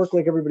showed up to work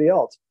like everybody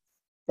else.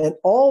 And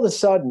all of a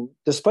sudden,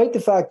 despite the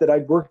fact that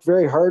I'd worked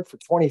very hard for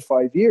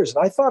 25 years,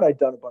 and I thought I'd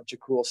done a bunch of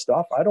cool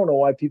stuff. I don't know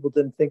why people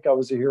didn't think I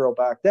was a hero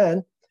back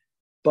then,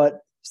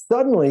 but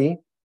suddenly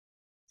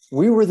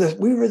we were the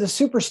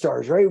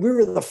superstars, right? We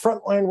were the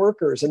frontline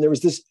workers, and there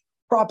was this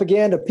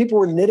propaganda. People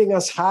were knitting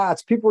us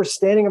hats. People were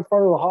standing in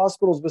front of the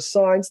hospitals with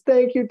signs.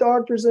 Thank you,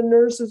 doctors and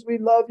nurses. We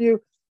love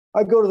you.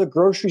 I'd go to the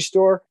grocery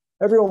store.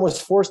 Everyone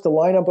was forced to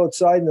line up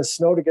outside in the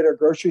snow to get our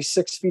groceries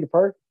 6 feet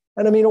apart.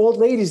 And I mean, old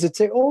ladies would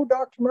say, "Oh,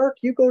 Dr. Mark,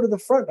 you go to the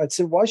front." I'd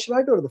say, "Why should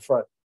I go to the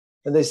front?"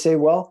 And they say,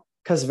 "Well,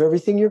 because of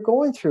everything you're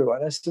going through."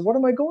 And I said, "What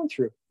am I going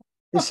through?"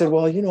 They said,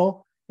 "Well,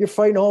 you're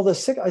fighting all the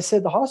sick." I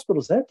said, "The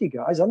hospital's empty,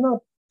 guys.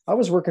 I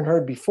was working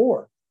hard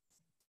before."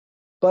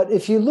 But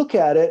if you look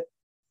at it,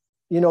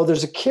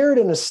 there's a carrot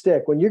and a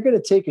stick. When you're going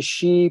to take a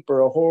sheep or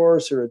a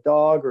horse or a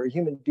dog or a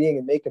human being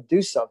and make them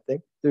do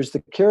something, there's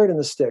the carrot and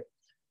the stick.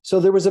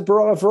 So there was a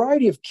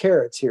variety of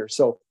carrots here.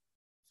 So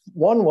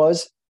one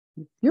was,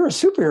 you're a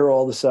superhero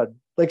all of a sudden.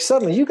 Like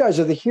suddenly you guys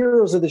are the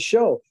heroes of the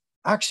show.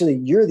 Actually,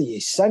 you're the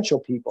essential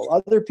people.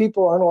 Other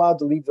people aren't allowed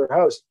to leave their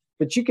house,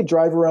 but you can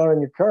drive around in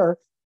your car,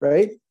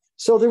 right?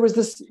 So there was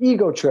this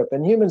ego trip,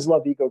 and humans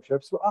love ego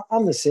trips.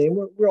 I'm the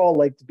same. We all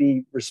like to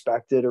be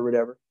respected or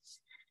whatever.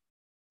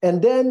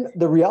 And then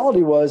the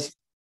reality was,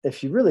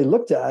 if you really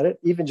looked at it,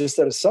 even just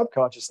at a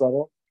subconscious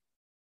level,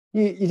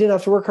 you didn't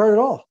have to work hard at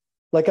all.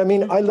 Like, I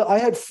mean, I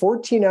had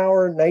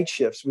 14-hour night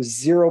shifts with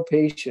zero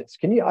patients.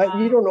 You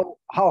don't know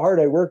how hard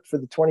I worked for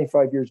the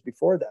 25 years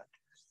before that.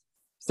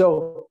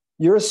 So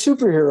you're a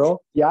superhero.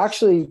 You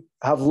actually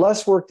have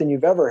less work than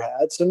you've ever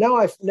had. So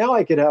now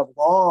I could have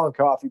long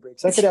coffee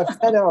breaks. I could have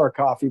 10-hour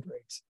coffee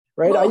breaks,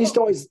 right? I used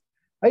to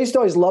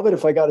always love it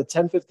if I got a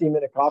 10,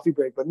 15-minute coffee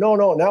break, but no,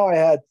 now I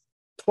had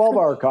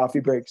 12-hour coffee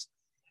breaks.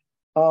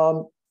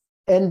 And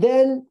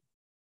then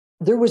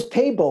there was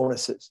pay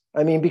bonuses.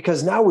 I mean,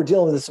 because now we're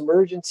dealing with this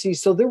emergency.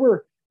 So there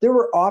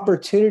were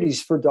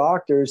opportunities for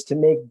doctors to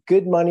make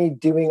good money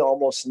doing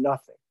almost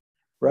nothing,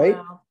 right?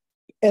 Wow.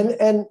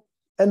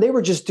 And they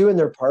were just doing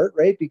their part,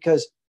 right?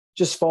 Because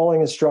just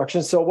following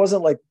instructions. So it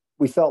wasn't like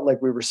we felt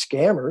like we were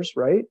scammers,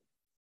 right?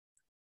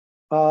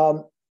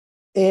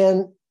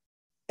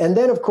 And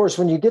then, of course,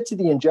 when you get to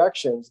the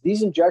injections,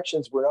 these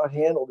injections were not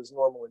handled as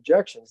normal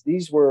injections.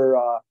 These were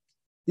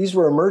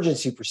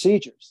emergency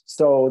procedures.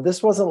 So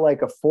this wasn't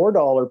like a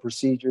 $4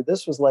 procedure.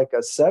 This was like a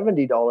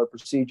 $70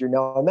 procedure.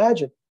 Now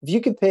imagine if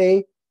you could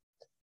pay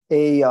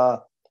a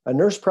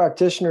nurse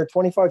practitioner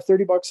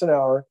 $25-$30 an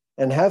hour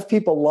and have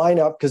people line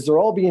up because they're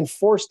all being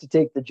forced to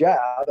take the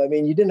jab. I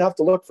mean, you didn't have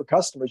to look for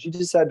customers. You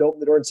just had to open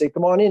the door and say,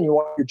 "Come on in. You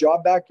want your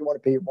job back? You want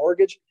to pay your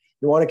mortgage?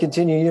 You want to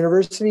continue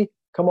university?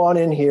 Come on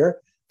in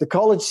here." The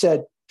college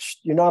said,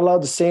 "You're not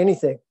allowed to say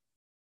anything.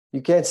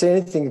 You can't say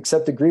anything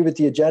except agree with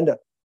the agenda.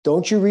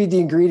 Don't you read the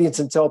ingredients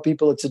and tell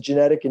people it's a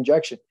genetic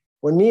injection."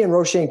 When me and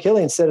Roche and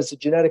Killian said it's a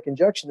genetic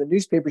injection, the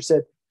newspaper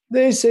said,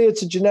 "They say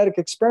it's a genetic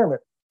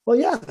experiment." Well,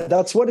 yeah,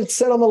 that's what it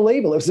said on the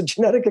label. It was a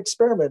genetic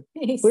experiment,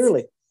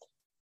 clearly.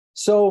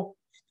 So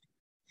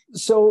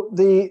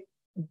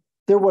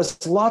there was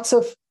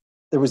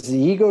the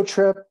ego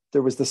trip.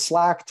 There was the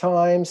slack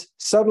times.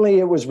 Suddenly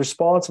it was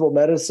responsible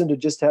medicine to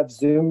just have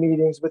Zoom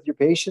meetings with your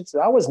patients.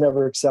 That was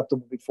never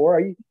acceptable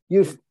before.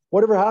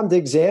 Whatever happened to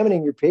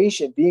examining your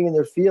patient, being in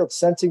their field,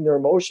 sensing their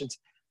emotions,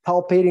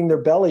 palpating their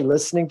belly,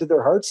 listening to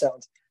their heart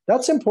sounds?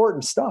 That's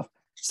important stuff.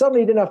 Suddenly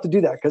you didn't have to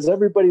do that because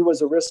everybody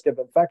was a risk of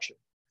infection.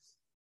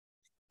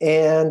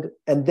 And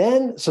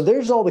then, so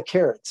there's all the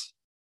carrots.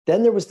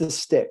 Then there was the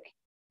stick,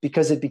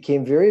 because it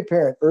became very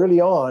apparent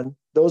early on,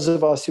 those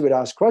of us who would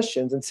ask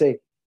questions and say,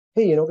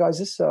 "Hey,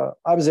 guys,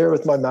 I was there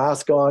with my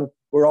mask on.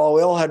 We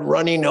all had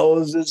runny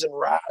noses and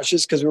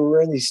rashes because we were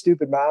wearing these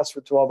stupid masks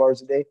for 12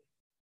 hours a day."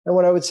 And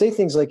when I would say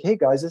things like, "Hey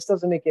guys, this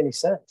doesn't make any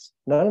sense.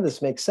 None of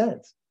this makes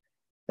sense."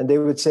 And they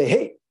would say,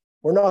 "Hey,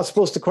 we're not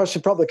supposed to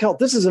question public health.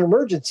 This is an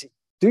emergency.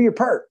 Do your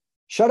part.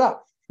 Shut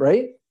up."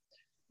 Right?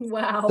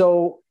 Wow.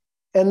 So,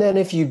 and then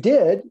if you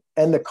did,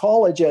 and the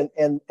college and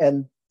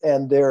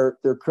their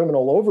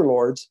criminal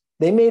overlords,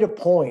 they made a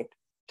point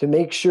to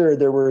make sure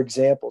there were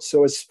examples.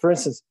 So as, for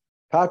instance,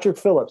 Patrick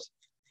Phillips,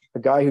 a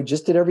guy who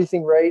just did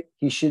everything right,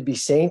 he should be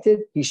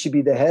sainted. He should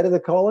be the head of the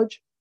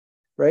college,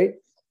 right?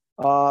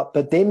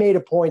 But they made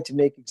a point to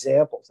make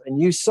examples. And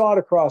you saw it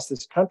across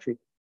this country.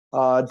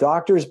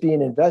 Doctors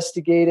being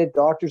investigated,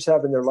 doctors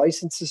having their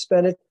license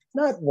suspended,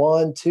 not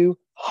one, two,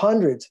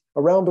 hundreds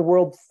around the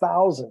world,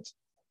 thousands.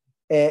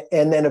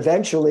 And then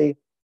eventually,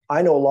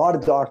 I know a lot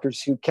of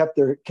doctors who kept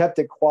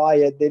it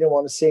quiet. They didn't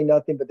want to say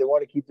nothing, but they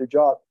want to keep their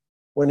job.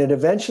 When it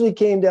eventually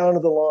came down to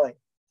the line,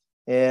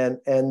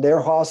 and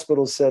their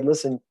hospitals said,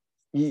 listen,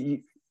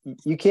 you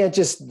can't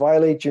just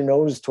violate your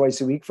nose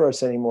twice a week for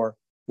us anymore.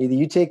 Either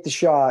you take the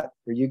shot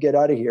or you get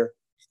out of here.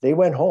 They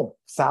went home.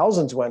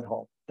 Thousands went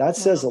home. That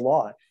says a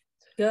lot.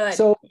 Good.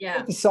 So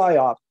yeah. The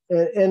PSYOP.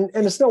 And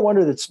it's no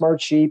wonder that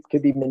smart sheep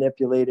could be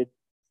manipulated.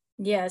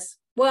 Yes.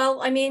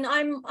 Well, I'm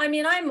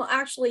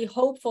actually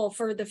hopeful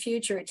for the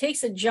future. It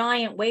takes a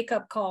giant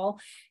wake-up call,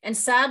 and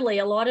sadly,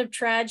 a lot of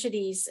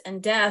tragedies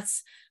and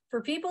deaths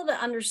for people to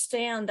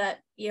understand that,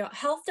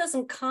 health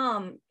doesn't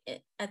come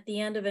at the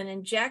end of an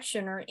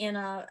injection or in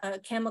a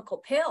chemical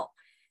pill.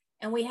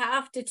 And we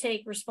have to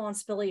take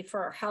responsibility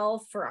for our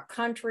health, for our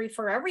country,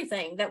 for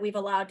everything that we've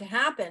allowed to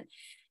happen.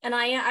 And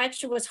I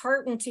actually was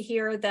heartened to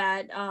hear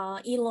that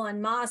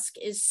Elon Musk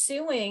is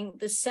suing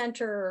the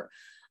center,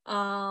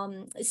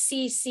 CCDH,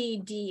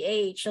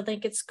 I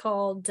think it's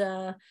called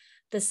the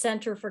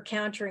Center for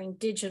Countering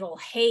Digital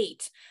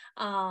Hate,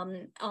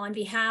 on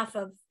behalf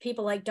of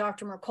people like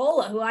Dr.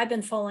 Mercola, who I've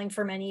been following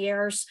for many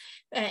years,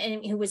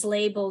 and who was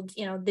labeled,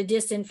 the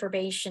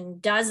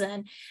disinformation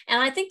dozen.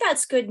 And I think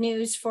that's good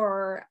news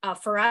for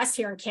us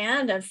here in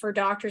Canada, for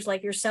doctors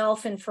like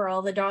yourself, and for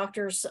all the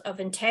doctors of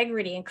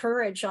integrity and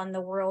courage on the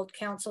World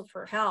Council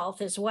for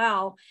Health as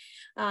well.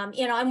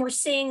 And we're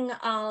seeing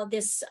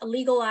this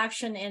legal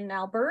action in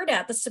Alberta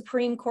at the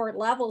Supreme Court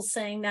level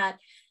saying that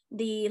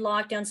the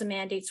lockdowns and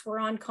mandates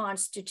were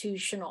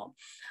unconstitutional,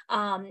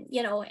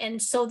 and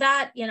so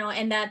that,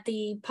 and that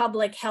the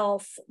public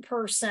health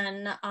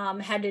person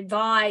had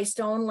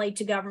advised only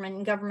to government,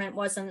 and government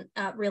wasn't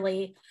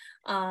really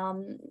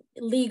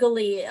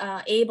legally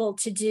able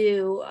to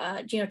do,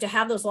 to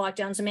have those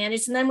lockdowns and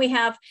mandates. And then we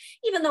have,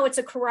 even though it's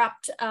a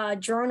corrupt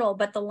journal,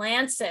 but the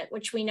Lancet,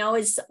 which we know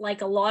is,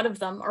 like a lot of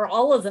them or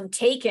all of them,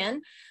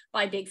 taken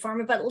by Big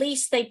Pharma, but at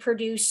least they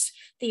produce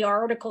the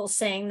article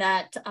saying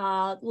that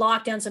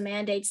lockdowns and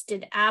mandates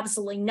did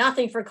absolutely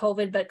nothing for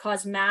COVID, but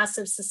caused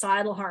massive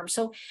societal harm.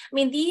 So,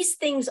 these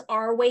things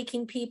are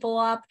waking people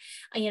up.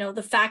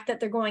 The fact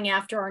that they're going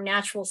after our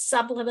natural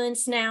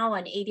supplements now,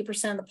 and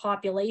 80% of the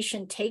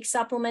population take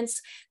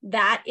supplements,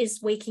 that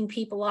is waking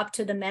people up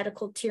to the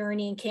medical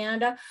tyranny in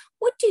Canada.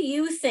 What do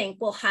you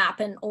think will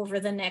happen over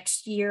the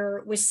next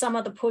year with some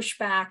of the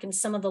pushback and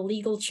some of the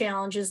legal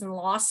challenges and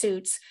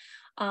lawsuits?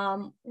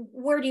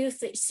 Where do you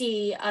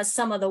see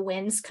some of the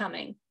wins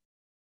coming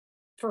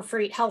for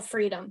health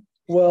freedom?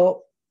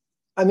 Well,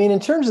 in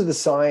terms of the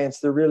science,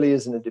 there really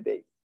isn't a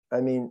debate.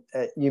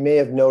 You may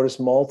have noticed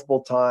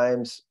multiple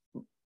times,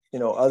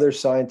 other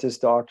scientists,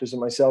 doctors, and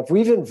myself,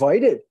 we've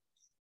invited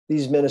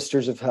these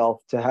ministers of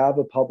health to have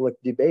a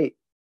public debate.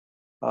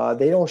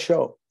 They don't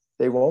show.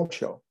 They won't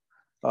show.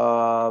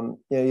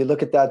 You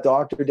look at that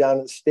doctor down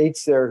in the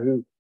States there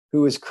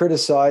who is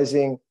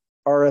criticizing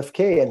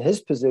RFK and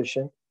his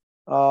position.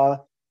 And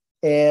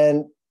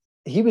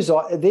they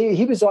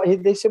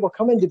said, well,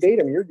 come and debate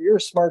him. You're a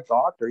smart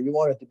doctor. You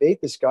want to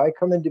debate this guy?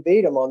 Come and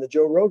debate him on the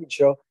Joe Rogan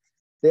show.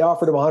 They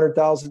offered him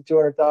 100,000,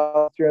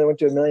 200,000, 300, went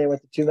to $1 million,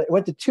 went to 2 million,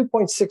 went to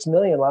 2.6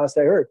 million last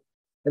I heard.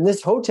 And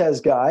this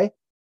Hotez guy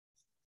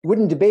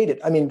wouldn't debate it.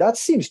 That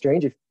seems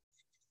strange.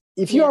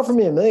 If you offer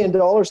me $1 million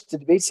to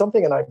debate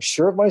something, and I'm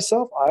sure of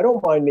myself, I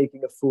don't mind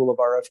making a fool of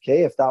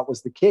RFK if that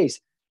was the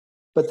case.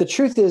 But the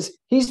truth is,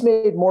 he's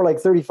made more like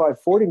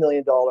 $35-40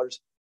 million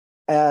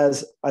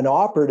as an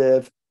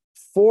operative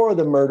for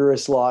the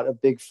murderous lot of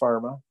Big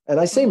Pharma. And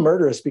I say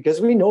murderous because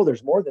we know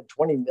there's more than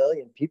 20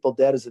 million people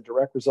dead as a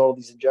direct result of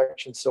these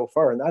injections so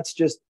far. And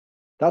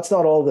that's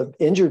not all the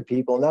injured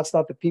people, and that's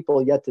not the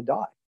people yet to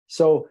die.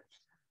 So,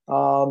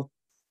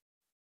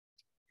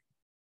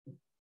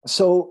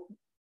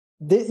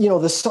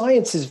 the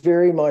science is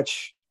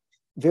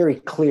very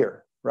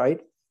clear,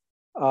 right?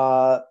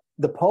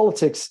 The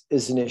politics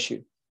is an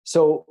issue.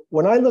 So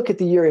when I look at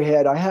the year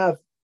ahead, I have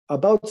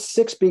about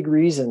 6 big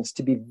reasons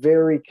to be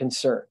very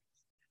concerned.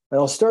 And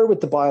I'll start with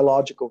the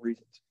biological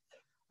reasons.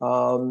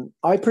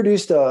 I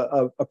produced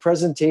a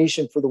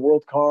presentation for the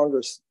World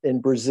Congress in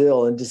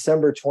Brazil in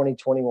December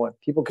 2021.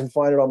 People can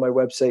find it on my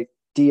website,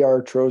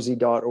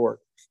 drtrozzi.org.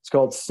 It's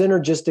called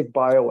Synergistic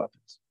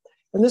Bioweapons.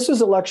 And this was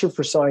a lecture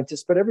for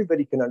scientists, but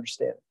everybody can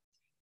understand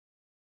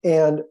it.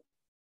 And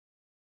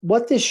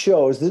what this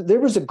shows, there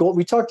was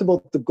we talked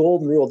about the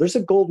golden rule. There's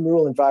a golden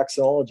rule in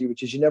vaccinology,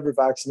 which is you never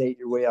vaccinate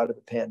your way out of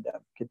a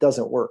pandemic. It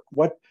doesn't work.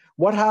 What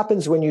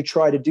happens when you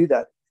try to do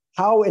that?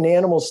 How in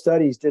animal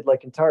studies did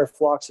entire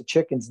flocks of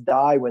chickens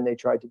die when they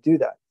tried to do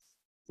that?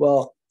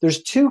 Well,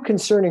 there's 2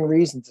 concerning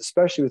reasons,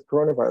 especially with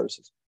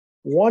coronaviruses.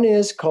 One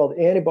is called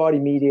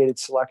antibody-mediated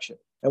selection.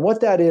 And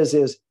what that is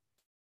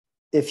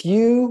if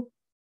you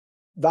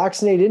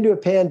vaccinate into a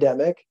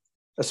pandemic,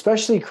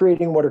 especially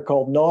creating what are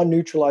called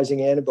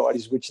non-neutralizing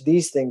antibodies, which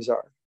these things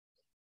are,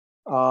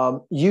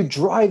 you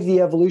drive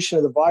the evolution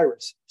of the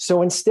virus.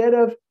 So instead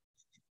of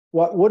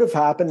what would have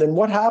happened, and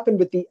what happened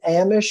with the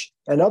Amish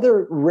and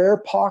other rare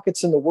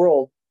pockets in the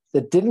world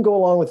that didn't go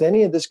along with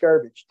any of this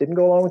garbage, didn't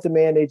go along with the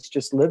mandates,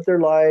 just lived their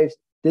lives,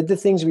 did the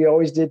things we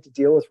always did to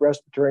deal with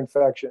respiratory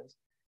infections.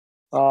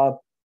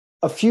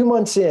 A few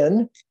months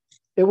in,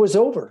 it was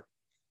over.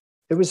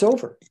 It was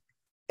over.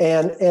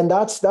 And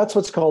that's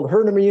what's called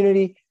herd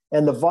immunity.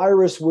 And the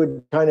virus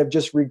would kind of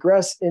just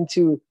regress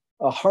into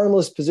a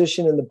harmless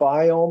position in the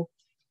biome,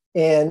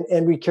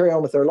 and we carry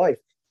on with our life.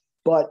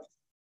 But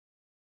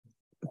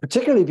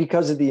particularly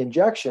because of the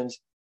injections,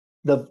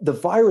 the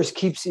virus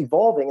keeps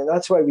evolving, and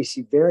that's why we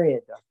see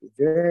variant after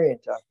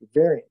variant after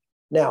variant.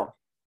 Now,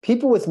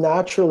 people with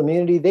natural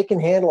immunity, they can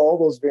handle all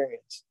those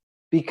variants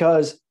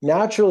because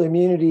natural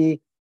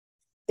immunity,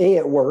 A,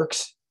 it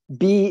works,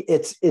 B,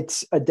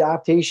 it's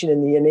adaptation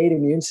in the innate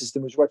immune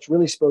system is what's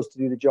really supposed to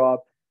do the job.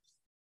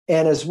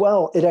 And as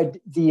well,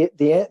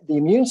 the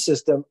immune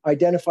system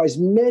identifies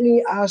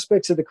many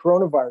aspects of the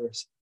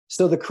coronavirus.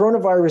 So the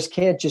coronavirus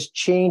can't just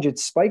change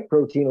its spike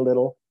protein a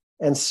little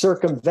and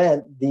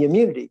circumvent the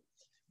immunity.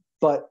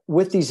 But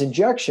with these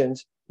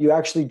injections, you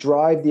actually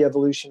drive the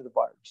evolution of the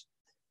virus.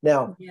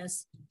 Now,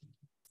 yes,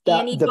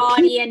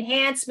 antibody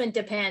enhancement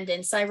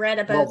dependence. I read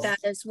about that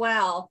as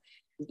well.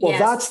 Well,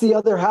 that's the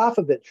other half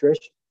of it, Trish.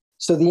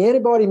 So the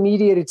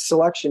antibody-mediated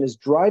selection is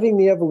driving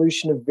the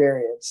evolution of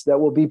variants that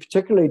will be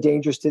particularly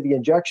dangerous to the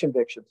injection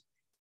victims.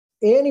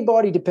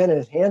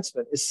 Antibody-dependent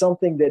enhancement is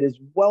something that is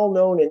well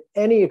known in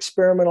any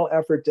experimental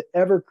effort to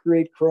ever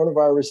create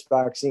coronavirus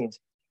vaccines.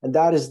 And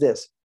that is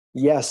this.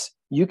 Yes,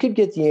 you could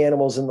get the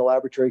animals in the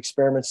laboratory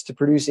experiments to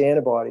produce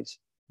antibodies,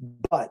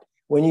 but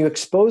when you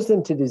expose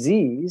them to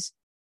disease,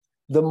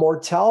 the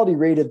mortality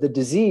rate of the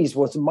disease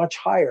was much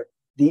higher.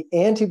 The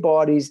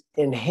antibodies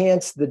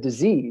enhance the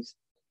disease.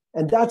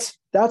 And that's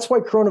why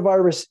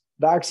coronavirus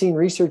vaccine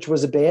research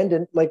was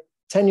abandoned like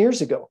 10 years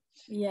ago.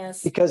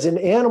 Yes. Because in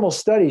animal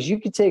studies, you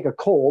could take a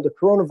cold, the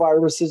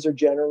coronaviruses are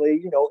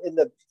generally,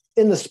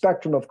 in the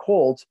spectrum of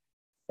colds,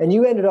 and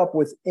you ended up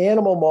with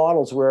animal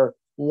models where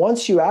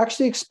once you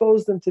actually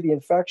exposed them to the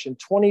infection,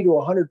 20 to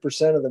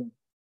 100% of them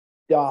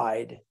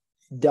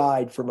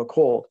died from a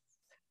cold.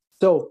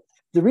 So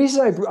the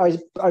reason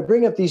I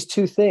bring up these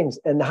two things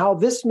and how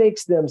this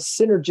makes them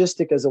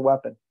synergistic as a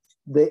weapon,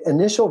 the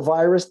initial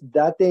virus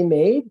that they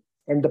made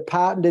and the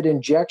patented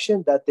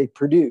injection that they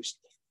produced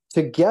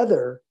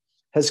together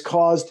has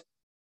caused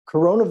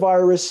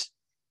coronavirus,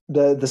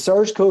 the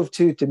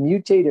SARS-CoV-2 to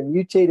mutate and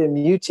mutate and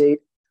mutate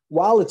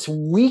while it's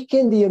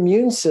weakened the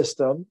immune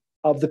system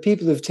of the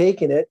people who've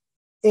taken it,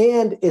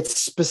 and it's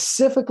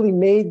specifically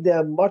made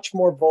them much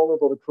more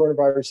vulnerable to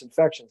coronavirus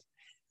infections.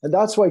 And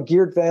that's why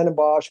Geert Van den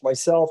Bosch,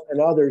 myself, and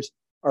others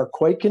are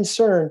quite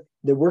concerned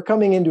that we're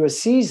coming into a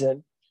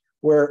season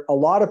where a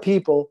lot of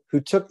people who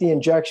took the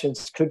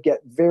injections could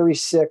get very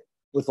sick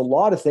with a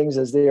lot of things,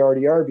 as they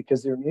already are,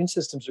 because their immune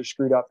systems are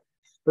screwed up,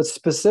 but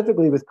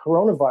specifically with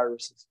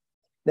coronaviruses.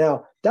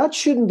 Now, that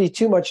shouldn't be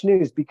too much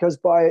news because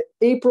by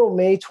April,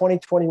 May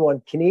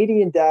 2021,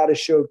 Canadian data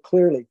showed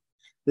clearly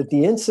that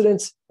the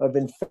incidence of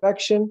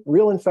infection,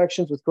 real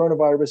infections with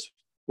coronavirus,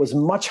 was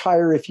much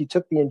higher if you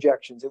took the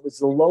injections. It was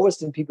the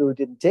lowest in people who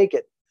didn't take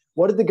it.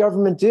 What did the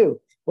government do?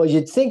 Well,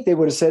 you'd think they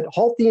would have said,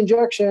 halt the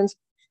injections.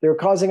 They're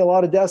causing a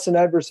lot of deaths and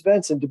adverse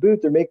events, and to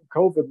boot, they're making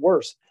COVID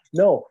worse.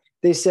 No,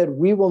 they said,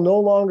 we will no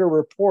longer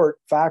report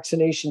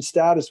vaccination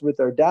status with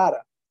our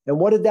data. And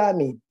what did that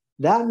mean?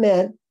 That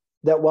meant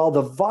that while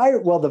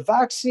the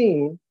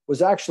vaccine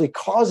was actually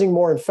causing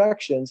more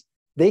infections,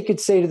 they could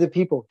say to the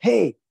people,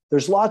 hey,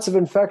 there's lots of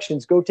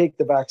infections, go take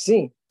the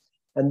vaccine.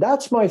 And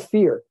that's my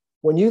fear.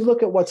 When you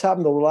look at what's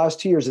happened over the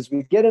last 2 years, as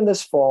we get in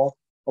this fall,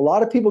 a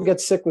lot of people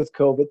get sick with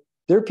COVID.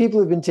 There are people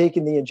who've been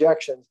taking the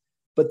injections,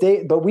 but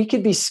we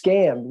could be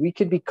scammed, we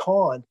could be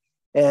conned,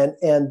 and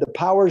the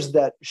powers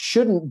that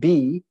shouldn't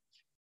be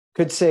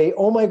could say,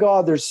 oh my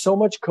God, there's so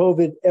much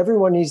COVID,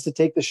 everyone needs to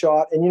take the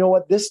shot. And you know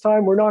what? This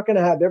time we're not going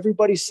to have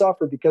everybody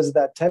suffer because of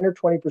that 10 or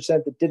 20%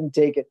 that didn't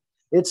take it.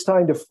 It's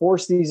time to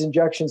force these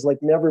injections like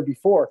never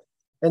before.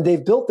 And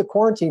they've built the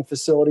quarantine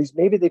facilities.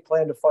 Maybe they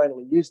plan to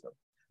finally use them.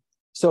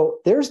 So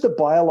there's the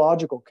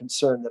biological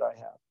concern that I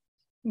have.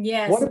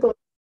 Yes. What about,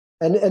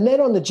 and then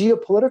on the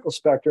geopolitical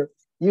spectrum,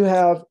 you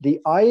have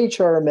the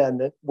IHR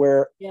amendment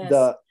where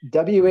the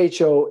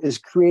WHO is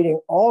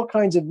creating all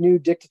kinds of new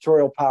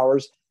dictatorial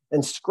powers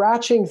and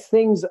scratching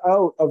things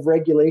out of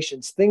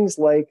regulations, things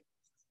like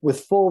with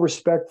full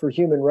respect for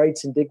human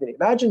rights and dignity.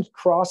 Imagine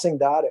crossing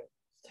that out.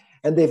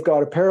 And they've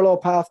got a parallel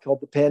path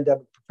called the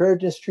Pandemic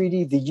Preparedness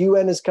Treaty. The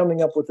UN is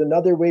coming up with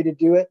another way to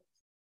do it.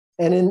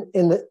 And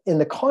in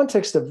the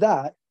context of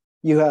that,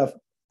 you have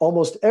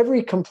almost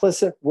every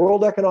complicit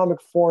World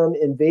Economic Forum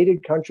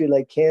invaded country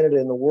like Canada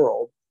in the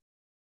world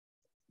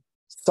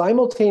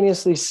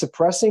simultaneously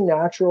suppressing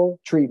natural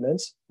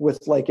treatments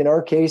with, like in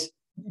our case,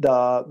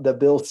 the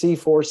bill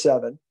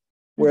C-47,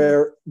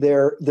 where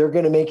they're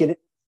going to make it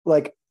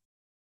like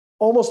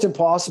almost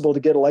impossible to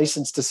get a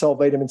license to sell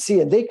vitamin C.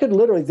 And they could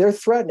literally, they're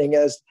threatening,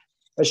 as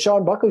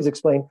Sean Buckley's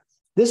explained,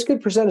 this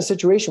could present a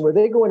situation where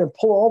they go in and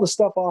pull all the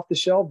stuff off the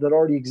shelf that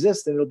already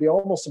exists, and it'll be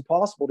almost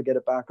impossible to get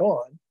it back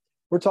on.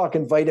 We're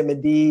talking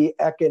vitamin D,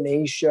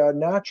 echinacea,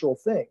 natural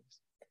things.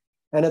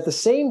 And at the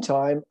same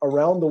time,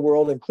 around the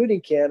world,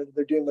 including Canada,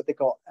 they're doing what they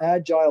call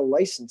agile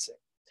licensing.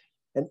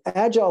 And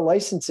agile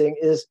licensing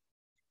is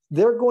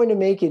they're going to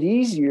make it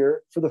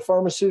easier for the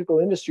pharmaceutical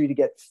industry to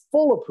get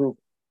full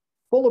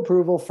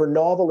approval for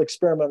novel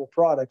experimental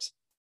products,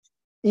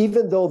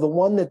 even though the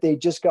one that they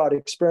just got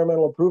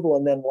experimental approval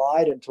and then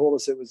lied and told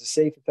us it was a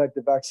safe,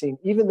 effective vaccine,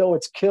 even though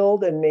it's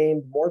killed and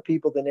maimed more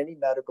people than any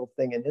medical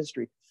thing in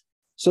history.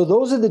 So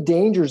those are the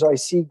dangers I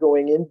see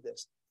going into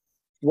this.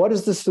 What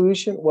is the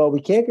solution? Well, we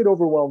can't get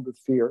overwhelmed with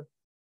fear.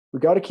 We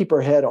got to keep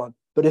our head on.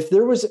 But if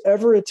there was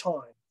ever a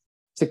time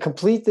to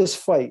complete this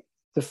fight,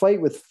 to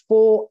fight with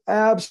full,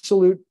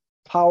 absolute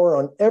power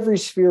on every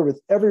sphere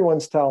with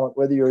everyone's talent,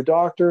 whether you're a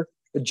doctor,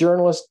 a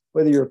journalist,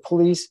 whether you're a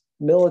police,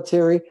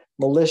 military,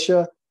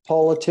 militia,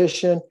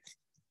 politician,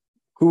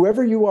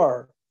 whoever you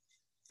are,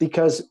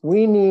 because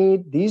we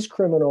need these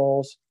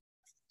criminals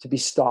to be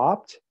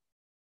stopped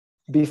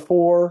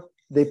before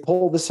they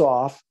pull this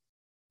off,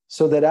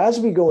 so that as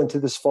we go into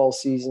this fall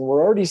season,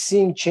 we're already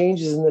seeing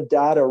changes in the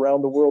data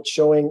around the world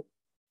showing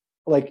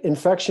like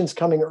infections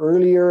coming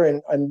earlier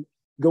and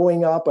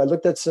going up. I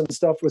looked at some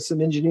stuff with some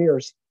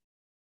engineers.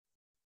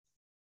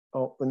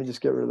 Oh, let me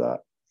just get rid of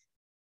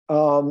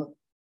that.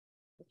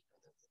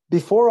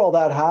 Before all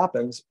that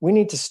happens, we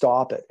need to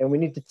stop it and we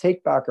need to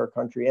take back our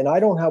country. And I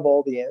don't have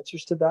all the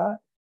answers to that.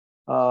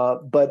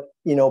 But,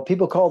 you know,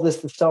 people call this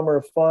the summer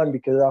of fun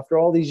because after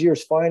all these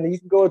years, finally, you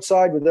can go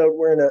outside without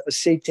wearing a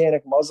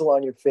satanic muzzle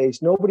on your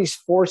face. Nobody's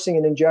forcing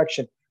an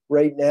injection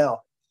right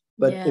now.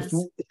 But if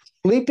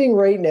sleeping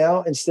right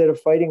now instead of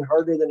fighting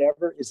harder than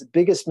ever is the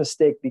biggest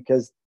mistake,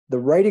 because the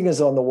writing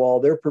is on the wall.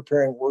 They're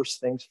preparing worse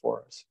things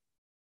for us.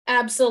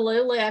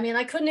 Absolutely. I mean,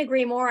 I couldn't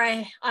agree more.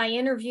 I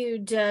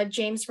interviewed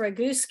James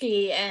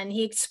Raguski, and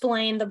he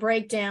explained the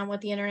breakdown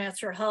with the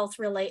International Health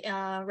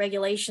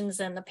regulations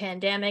and the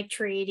pandemic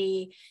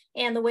treaty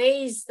and the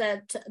ways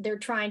that they're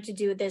trying to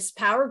do this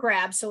power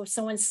grab. So if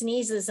someone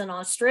sneezes in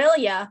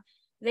Australia,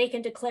 they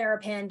can declare a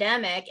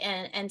pandemic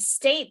and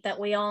state that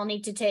we all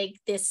need to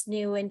take this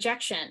new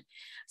injection.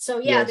 So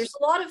yeah, there's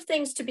a lot of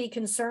things to be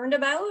concerned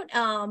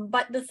about.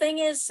 But the thing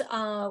is,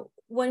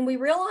 when we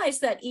realize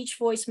that each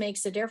voice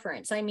makes a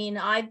difference. I mean,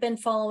 I've been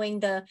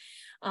following the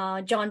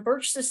John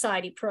Birch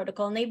Society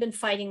protocol, and they've been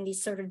fighting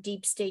these sort of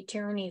deep state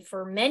tyranny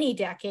for many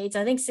decades,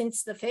 I think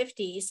since the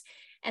 50s.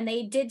 And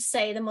they did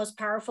say the most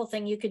powerful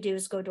thing you could do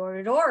is go door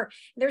to door.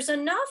 There's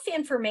enough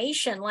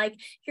information. Like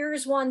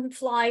here's one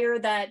flyer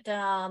that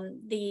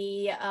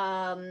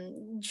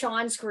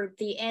Sean's group,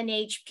 the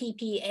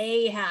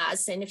NHPPA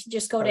has. And if you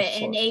just go to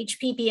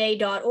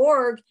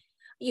nhppa.org,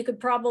 you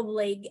could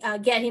probably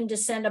get him to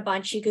send a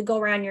bunch. You could go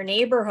around your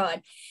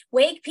neighborhood,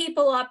 wake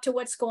people up to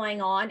what's going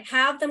on,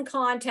 have them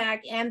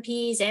contact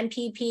MPs,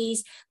 MPPs,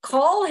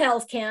 call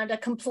Health Canada,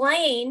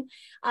 complain.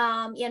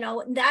 You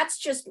know, that's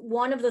just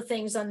one of the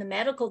things on the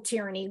medical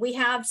tyranny. We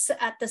have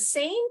at the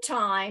same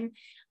time,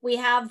 we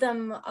have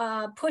them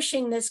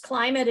pushing this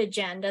climate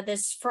agenda,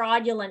 this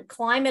fraudulent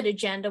climate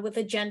agenda with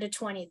Agenda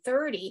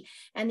 2030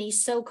 and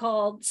these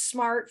so-called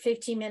smart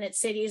 15-minute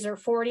cities or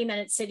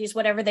 40-minute cities,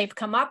 whatever they've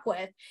come up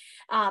with.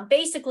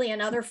 Basically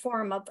another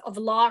form of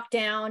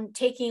lockdown,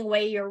 taking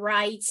away your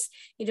rights,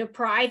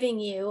 depriving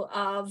you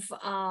of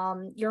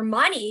your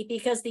money,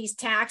 because these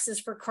taxes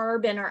for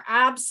carbon are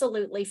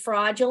absolutely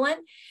fraudulent.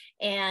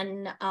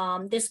 And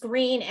this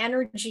green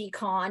energy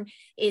con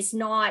is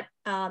not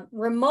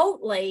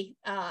remotely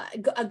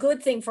a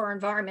good thing for our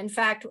environment. In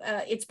fact,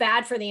 it's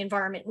bad for the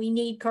environment. We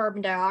need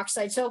carbon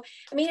dioxide. So,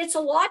 I mean, it's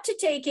a lot to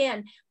take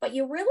in, but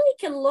you really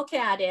can look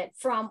at it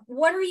from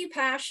what are you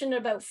passionate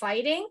about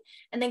fighting,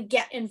 and then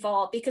get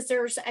involved, because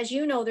there's, as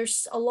you know,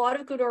 there's a lot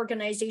of good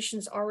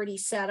organizations already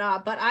set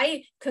up, but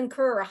I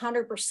concur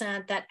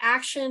 100% that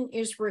action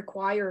is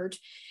required.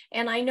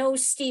 And I know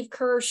Steve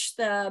Kirsch,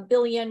 the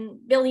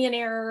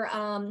billionaire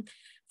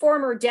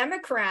former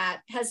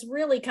Democrat, has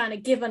really kind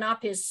of given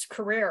up his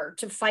career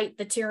to fight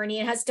the tyranny,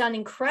 and has done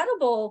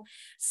incredible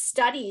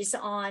studies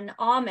on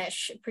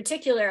Amish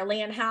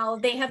particularly, and how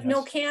they have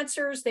no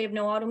cancers, they have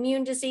no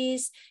autoimmune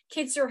disease,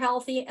 kids are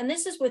healthy, and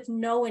this is with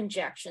no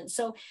injection.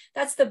 So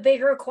that's the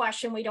bigger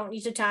question we don't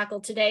need to tackle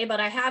today, but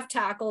I have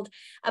tackled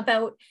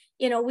about,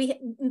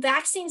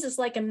 vaccines is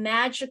like a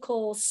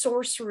magical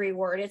sorcery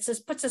word. It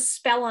just puts a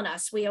spell on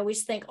us. We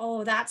always think,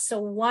 oh, that's so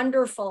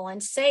wonderful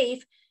and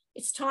safe.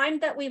 It's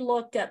time that we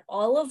looked at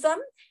all of them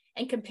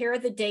and compare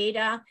the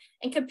data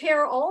and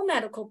compare all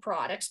medical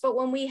products. But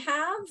when we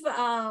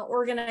have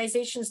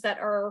organizations that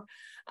are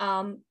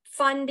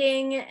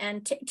funding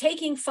and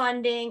taking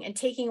funding and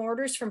taking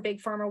orders from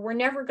Big Pharma, we're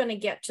never going to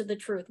get to the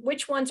truth.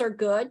 Which ones are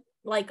good?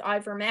 like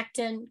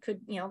ivermectin,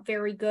 could,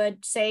 very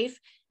good, safe,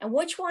 and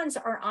which ones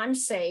are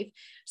unsafe,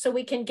 so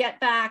we can get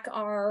back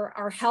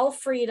our health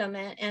freedom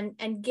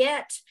and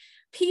get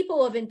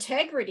people of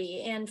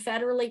integrity, and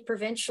federally,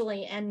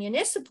 provincially, and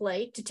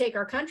municipally, to take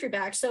our country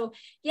back. So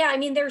yeah, I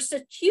mean, there's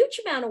a huge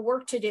amount of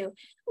work to do.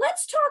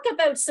 Let's talk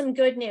about some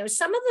good news.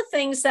 Some of the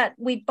things that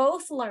we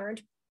both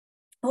learned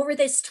over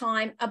this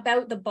time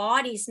about the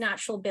body's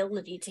natural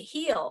ability to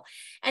heal.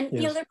 And,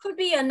 Yes. there could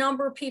be a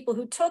number of people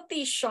who took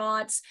these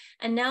shots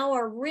and now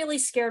are really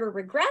scared or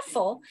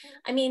regretful.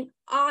 I mean,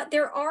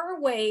 there are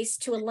ways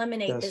to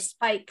eliminate this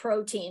spike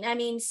protein. I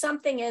mean,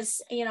 something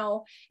as,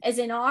 as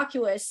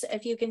innocuous,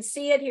 if you can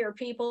see it here,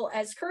 people,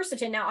 as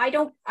quercetin. Now, I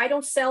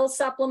don't sell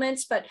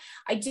supplements, but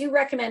I do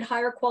recommend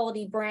higher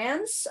quality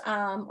brands,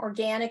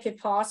 organic if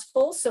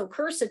possible. So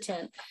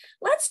quercetin.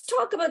 Let's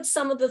talk about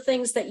some of the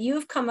things that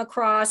you've come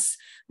across,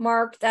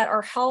 Mark, that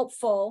are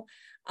helpful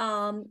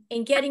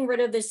in getting rid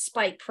of this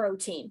spike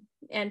protein,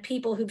 and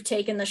people who've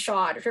taken the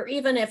shot, or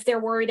even if they're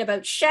worried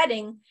about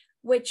shedding,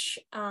 which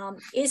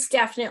is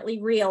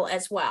definitely real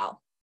as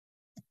well.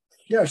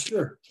 Yeah,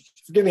 sure.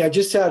 Forgive me, I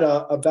just had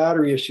a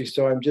battery issue,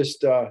 so I'm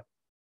just, I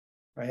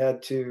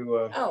had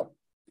to.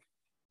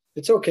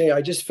 It's okay,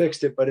 I just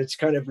fixed it, but it's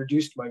kind of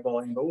reduced my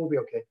volume, but we'll be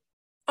okay.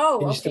 Oh,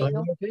 Can you okay. still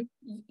hear me okay?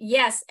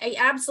 Yes,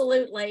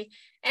 absolutely.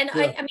 And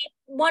yeah. I mean,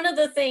 one of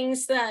the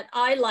things that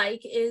I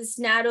like is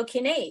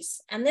nattokinase,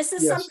 and this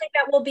is something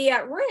that will be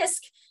at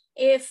risk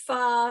if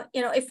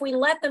if we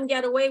let them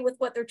get away with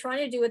what they're trying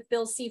to do with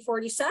Bill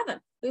C-47.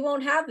 We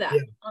won't have that.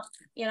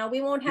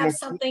 We won't have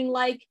something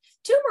like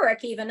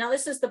turmeric even. Now,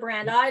 this is the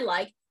brand I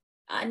like,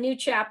 a new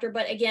chapter,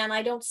 but again,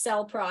 I don't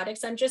sell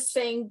products. I'm just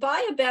saying,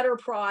 buy a better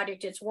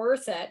product. It's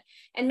worth it.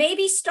 And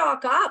maybe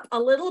stock up a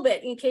little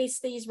bit in case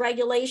these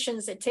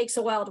regulations, it takes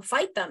a while to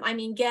fight them. I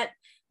mean, get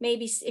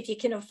maybe, if you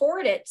can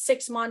afford it,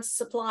 6 months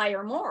supply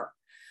or more.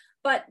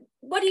 But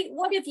what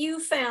have you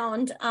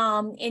found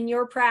in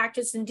your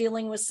practice in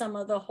dealing with some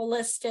of the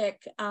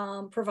holistic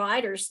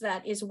providers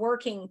that is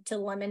working to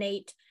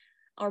eliminate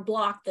or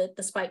block the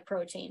spike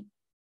protein?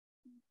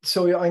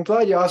 So I'm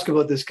glad you asked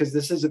about this, because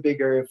this is a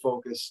big area of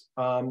focus.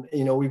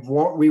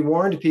 We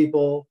warned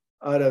people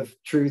out of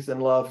truth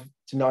and love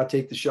to not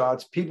take the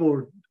shots. People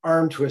were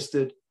arm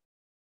twisted.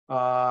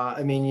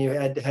 I mean, you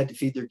had to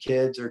feed their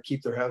kids or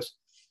keep their house.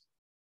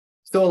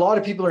 So a lot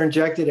of people are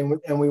injected,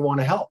 and we want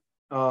to help.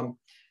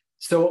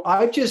 So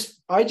I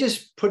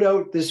just put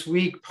out this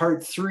week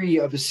part 3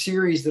 of a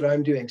series that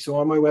I'm doing. So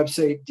on my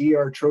website,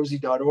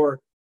 drtrozzi.org,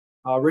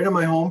 right on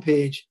my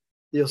homepage,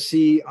 you'll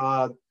see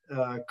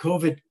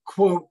COVID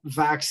quote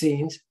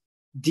vaccines,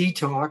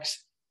 detox,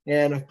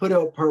 and I've put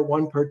out part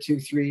 1, part 2,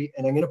 3,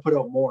 and I'm going to put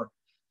out more.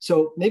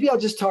 So maybe I'll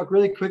just talk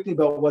really quickly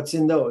about what's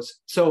in those.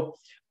 So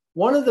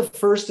one of the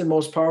first and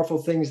most powerful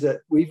things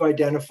that we've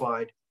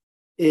identified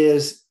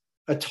is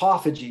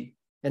autophagy.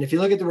 And if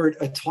you look at the word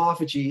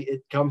autophagy,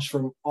 it comes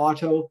from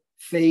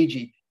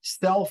autophagy,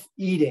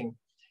 self-eating.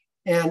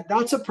 And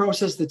that's a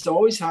process that's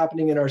always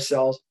happening in our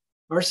cells.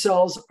 Our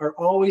cells are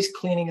always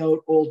cleaning out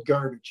old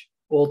garbage,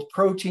 old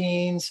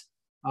proteins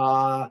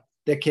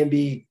that can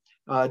be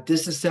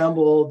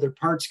disassembled. Their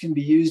parts can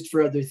be used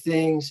for other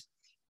things.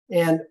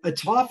 And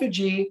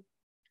autophagy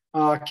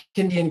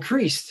can be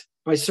increased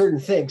by certain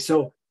things.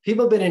 So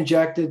people have been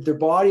injected, their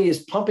body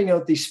is pumping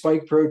out these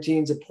spike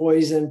proteins, a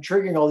poison,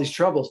 triggering all these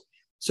troubles.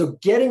 So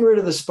getting rid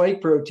of the spike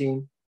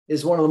protein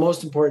is one of the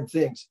most important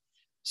things.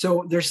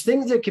 So there's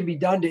things that can be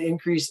done to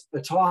increase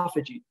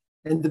autophagy.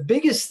 And the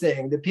biggest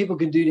thing that people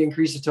can do to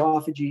increase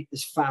autophagy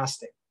is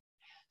fasting.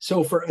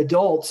 So for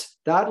adults,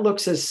 that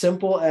looks as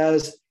simple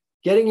as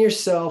getting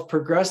yourself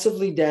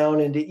progressively down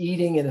into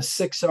eating in a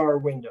 6-hour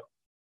window.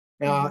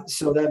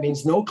 So that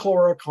means no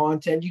caloric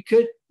content.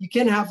 You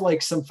can have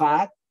like some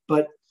fat,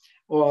 but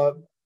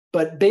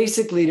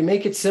basically, to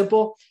make it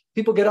simple,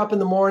 people get up in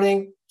the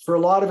morning. For a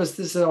lot of us,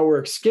 this is how it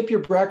works. Skip your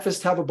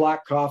breakfast, have a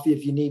black coffee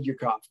if you need your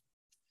coffee.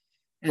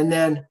 And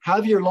then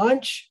have your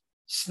lunch,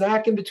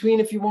 snack in between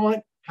if you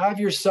want, have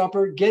your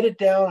supper, get it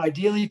down,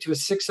 ideally to a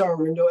 6-hour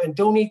window, and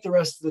don't eat the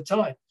rest of the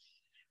time.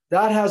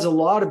 That has a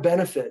lot of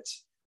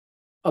benefits.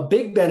 A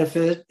big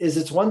benefit is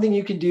it's one thing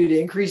you can do to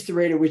increase the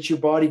rate at which your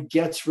body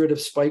gets rid of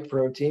spike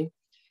protein.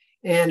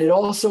 And it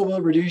also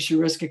will reduce your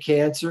risk of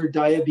cancer,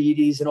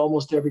 diabetes, and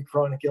almost every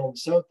chronic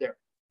illness out there.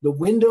 The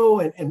window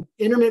and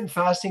intermittent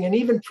fasting, and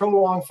even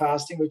prolonged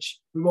fasting, which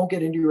we won't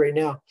get into right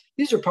now,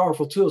 these are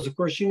powerful tools. Of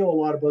course, you know a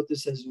lot about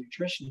this as a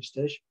nutritionist,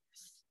 Tish.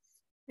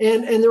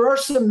 And there are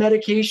some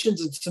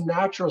medications and some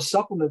natural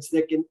supplements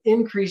that can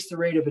increase the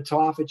rate of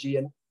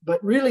autophagy.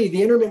 But really,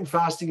 the intermittent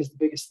fasting is the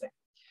biggest thing.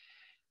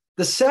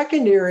 The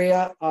second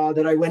area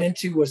that I went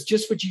into was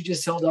just what you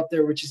just held up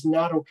there, which is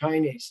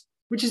nattokinase,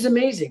 which is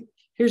amazing.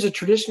 Here's a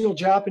traditional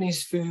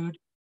Japanese food.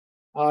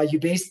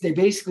 They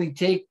basically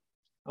take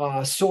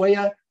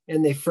soya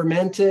and they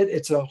ferment it.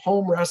 It's a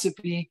home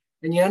recipe,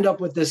 and you end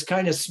up with this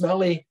kind of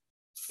smelly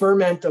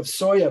ferment of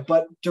soya.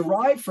 But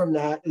derived from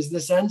that is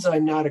this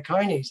enzyme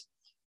nattokinase.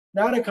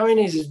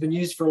 Nattokinase has been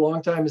used for a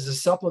long time as a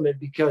supplement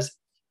because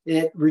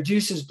it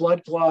reduces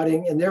blood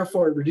clotting, and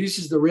therefore it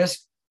reduces the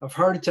risk of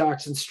heart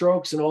attacks and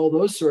strokes and all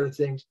those sort of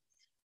things.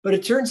 But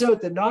it turns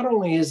out that not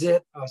only is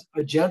it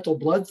a gentle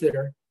blood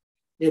thinner,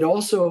 it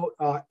also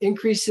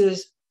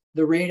increases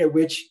the rate at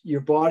which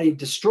your body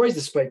destroys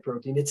the spike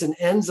protein. It's an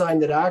enzyme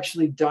that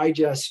actually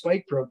digests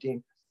spike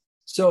protein.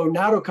 So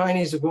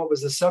nattokinase is what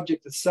was the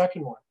subject of the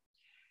second one.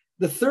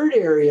 The third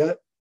area,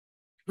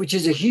 which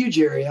is a huge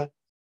area,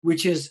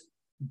 which is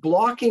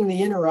blocking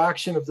the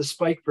interaction of the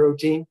spike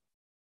protein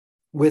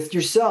with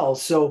your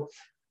cells. So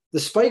the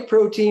spike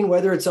protein,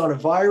 whether it's on a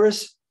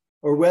virus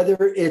or whether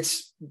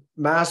it's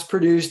mass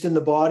produced in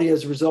the body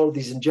as a result of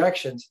these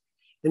injections,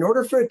 in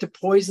order for it to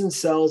poison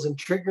cells and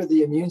trigger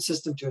the immune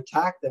system to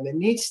attack them, it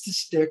needs to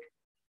stick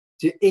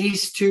to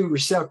ACE2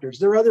 receptors.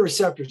 There are other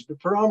receptors, but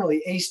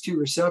predominantly ACE2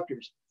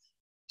 receptors.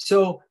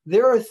 So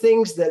there are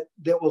things that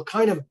will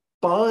kind of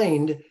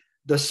bind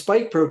the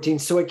spike protein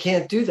so it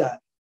can't do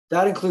that.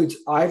 That includes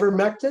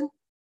ivermectin,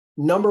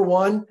 number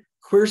 1,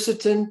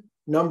 quercetin,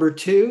 number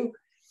 2.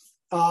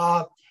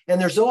 And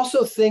there's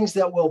also things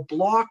that will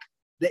block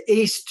the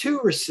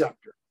ACE2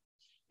 receptor.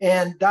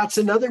 And that's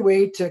another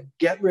way to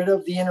get rid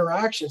of the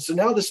interaction. So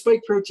now the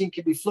spike protein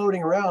can be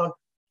floating around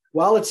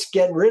while it's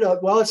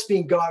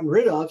being gotten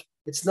rid of,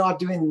 it's not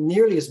doing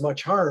nearly as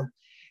much harm.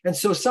 And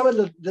so some of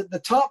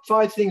the top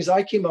 5 things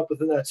I came up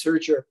with in that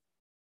search are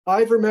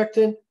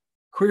ivermectin,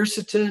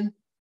 quercetin,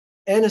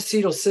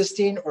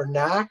 N-acetylcysteine or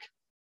NAC,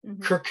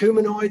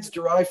 curcuminoids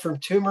derived from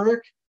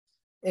turmeric,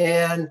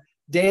 and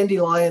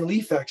dandelion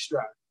leaf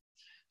extract.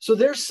 So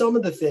there's some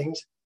of the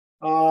things.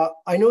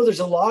 I know there's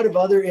a lot of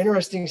other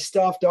interesting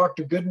stuff.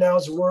 Dr.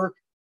 Goodnow's work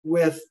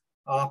with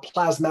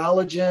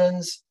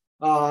plasmalogens.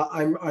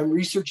 I'm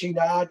researching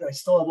that. I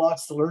still have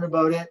lots to learn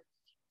about it.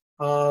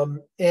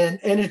 And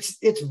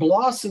it's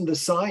blossomed to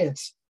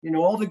science. You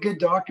know, all the good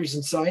doctors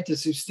and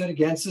scientists who stood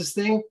against this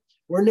thing,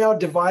 we're now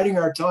dividing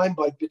our time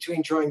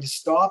between trying to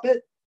stop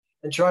it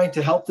and trying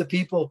to help the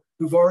people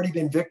who've already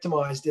been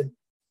victimized.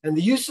 And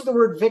the use of the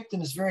word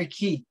victim is very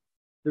key.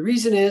 The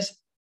reason is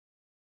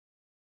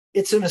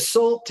it's an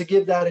assault to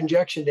give that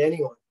injection to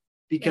anyone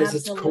because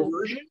it's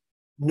coercion.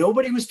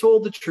 Nobody was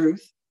told the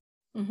truth.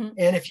 And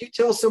if you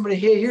tell somebody,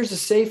 hey, here's a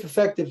safe,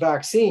 effective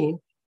vaccine,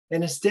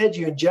 and instead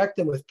you inject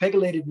them with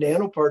pegylated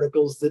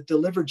nanoparticles that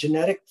deliver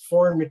genetic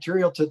foreign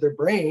material to their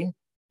brain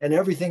and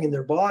everything in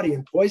their body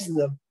and poison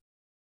them,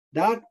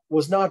 that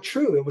was not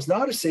true. It was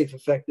not a safe,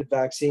 effective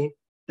vaccine.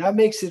 That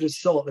makes it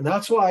assault. And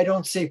that's why I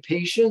don't say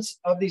patients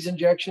of these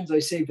injections, I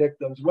say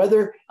victims,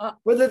 whether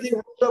they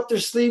rolled up their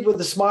sleeve with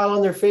a smile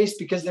on their face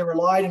because they were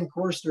lied and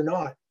coerced or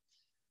not.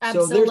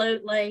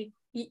 Absolutely.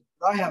 So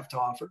I have to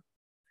offer.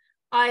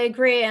 I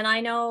agree. And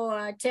I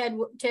know Ted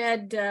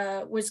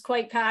was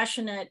quite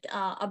passionate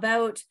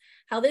about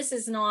how this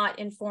is not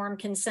informed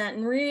consent.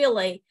 And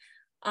really,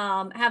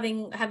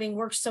 having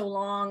worked so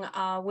long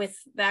with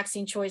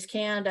Vaccine Choice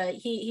Canada,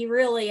 he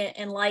really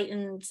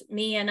enlightened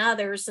me and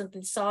others in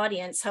this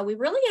audience how we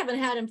really haven't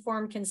had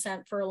informed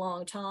consent for a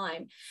long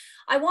time.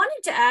 I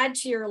wanted to add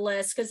to your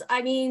list because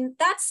I mean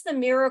that's the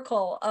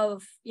miracle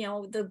of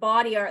the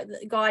body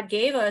God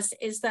gave us,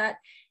 is that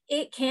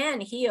it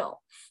can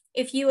heal.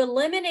 If you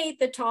eliminate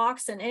the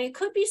toxin, and it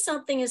could be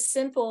something as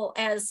simple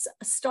as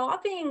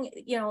stopping,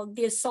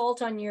 the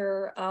assault on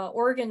your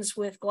organs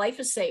with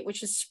glyphosate,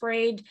 which is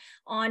sprayed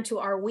onto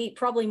our wheat,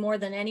 probably more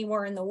than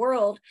anywhere in the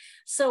world.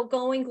 So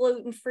going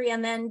gluten-free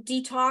and then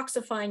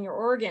detoxifying your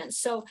organs.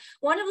 So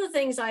one of the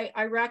things I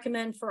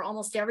recommend for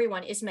almost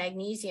everyone is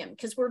magnesium,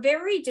 because we're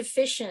very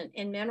deficient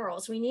in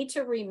minerals. We need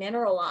to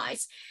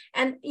remineralize.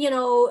 And,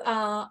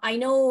 I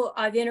know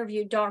I've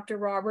interviewed Dr.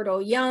 Robert O.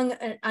 Young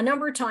a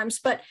number of times,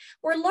 but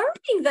we're learning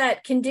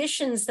that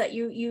conditions that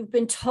you've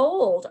been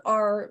told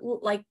are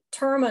like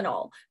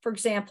terminal, for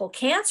example,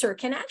 cancer,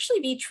 can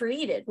actually be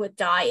treated with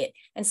diet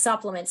and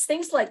supplements,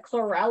 things like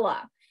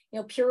chlorella,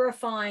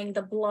 purifying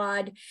the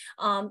blood,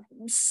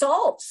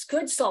 salts,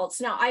 good salts.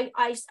 Now,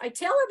 I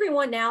tell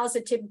everyone now as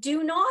a tip,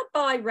 do not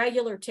buy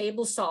regular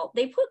table salt.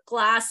 They put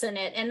glass in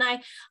it. And I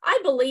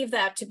believe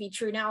that to be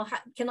true. Now,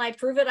 can I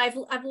prove it?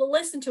 I've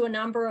listened to a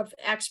number of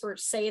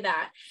experts say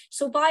that.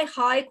 So buy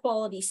high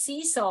quality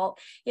sea salt.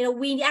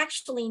 We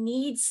actually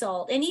need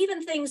salt. And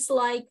even things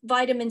like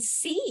vitamin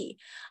C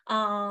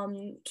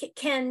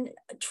can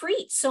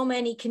treat so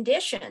many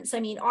conditions. I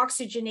mean,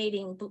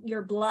 oxygenating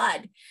your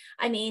blood.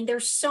 I mean,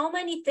 there's so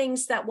many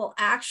things that will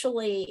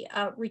actually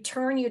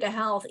return you to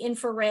health.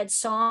 Infrared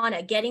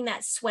sauna, getting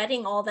that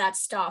sweating, all that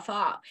stuff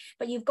up.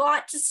 But you've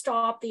got to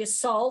stop the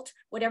assault,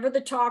 whatever the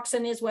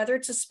toxin is, whether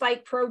it's a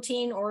spike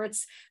protein or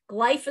it's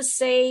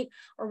glyphosate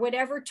or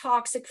whatever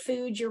toxic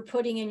food you're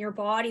putting in your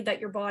body that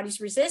your body's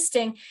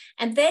resisting.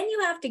 And then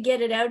you have to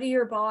get it out of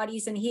your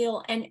bodies and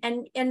heal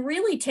and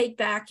really take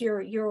back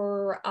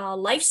your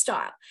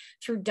lifestyle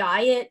through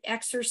diet,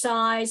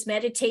 exercise,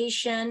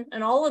 meditation,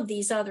 and all of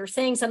these other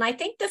things. And I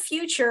think the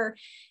future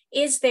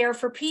is there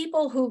for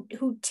people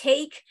who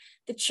take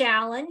the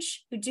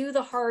challenge, who do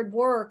the hard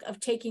work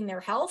of taking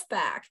their health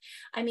back.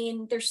 I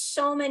mean, there's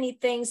so many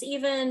things,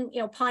 even,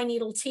 pine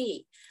needle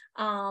tea.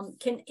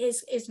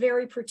 is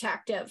very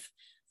protective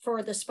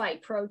for the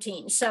spike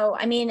protein. So,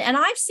 I mean, and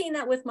I've seen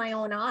that with my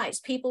own eyes,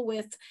 people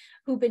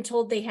who've been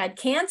told they had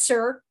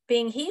cancer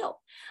being healed.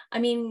 I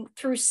mean,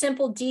 through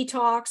simple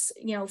detox,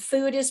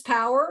 food is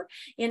power,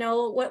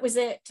 what was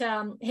it?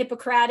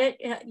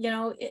 Hippocratic,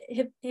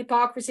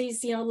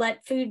 Hippocrates,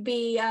 let food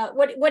be,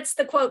 what's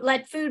the quote?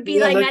 Let food be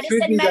thy medicine.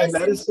 Food be thy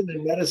medicine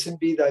and medicine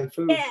be thy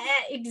food. Yeah,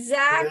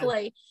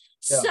 exactly.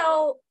 Yeah.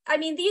 So, I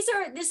mean,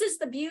 this is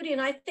the beauty.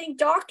 And I think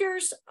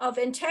doctors of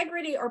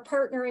integrity are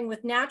partnering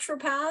with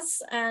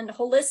naturopaths and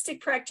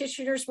holistic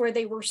practitioners where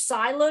they were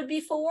siloed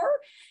before.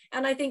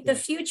 And I think the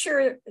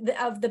future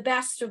of the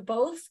best of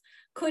both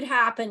could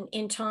happen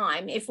in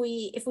time if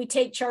we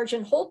take charge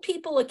and hold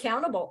people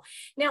accountable.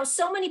 Now,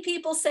 so many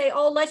people say,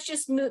 oh, let's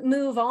just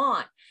move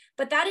on.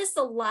 But that is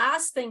the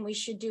last thing we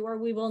should do, or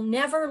we will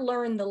never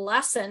learn the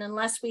lesson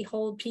unless we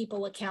hold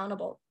people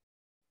accountable.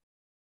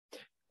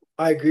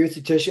 I agree with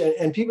you, Tish.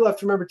 And people have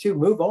to remember too,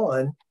 move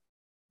on.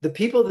 The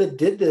people that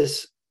did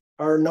this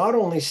are not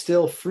only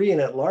still free and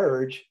at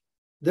large,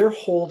 they're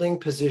holding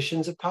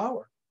positions of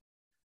power.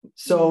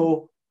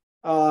 So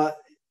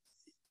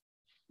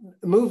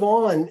move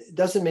on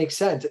doesn't make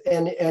sense.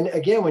 And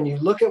again, when you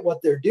look at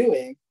what they're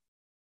doing,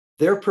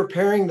 they're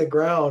preparing the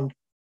ground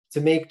to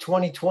make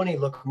 2020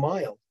 look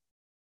mild.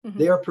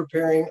 They are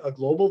preparing a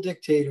global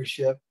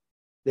dictatorship.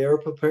 They are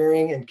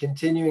preparing and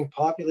continuing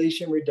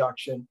population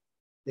reduction.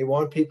 They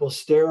want people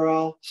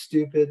sterile,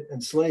 stupid,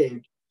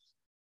 enslaved.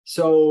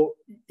 So,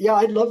 yeah,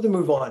 I'd love to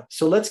move on.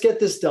 So let's get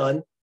this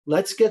done.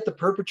 Let's get the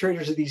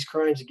perpetrators of these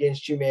crimes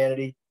against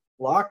humanity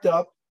locked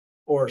up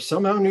or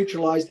somehow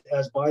neutralized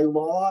as by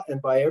law and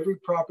by every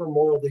proper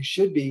moral they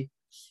should be.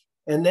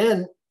 And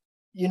then,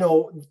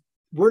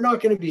 we're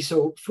not going to be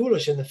so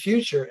foolish in the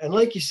future. And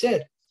like you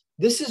said,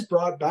 this has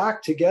brought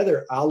back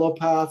together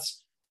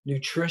allopaths,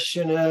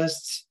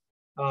 nutritionists,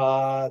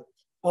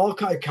 all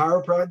kind of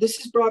chiropractic. This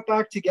has brought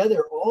back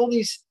together all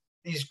these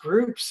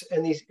groups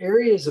and these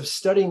areas of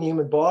studying the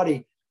human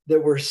body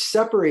that were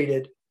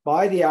separated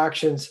by the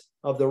actions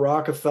of the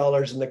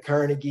Rockefellers and the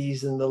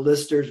Carnegies and the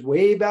Listers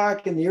way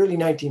back in the early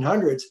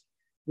 1900s,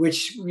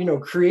 which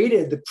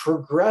created the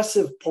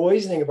progressive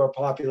poisoning of our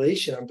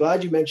population. I'm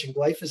glad you mentioned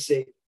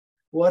glyphosate.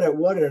 What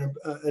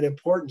an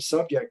important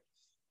subject.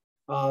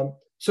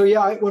 So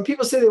yeah, when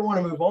people say they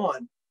want to move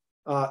on,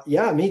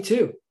 yeah, me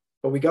too.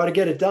 But we got to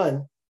get it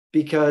done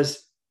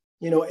because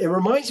it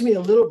reminds me a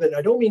little bit.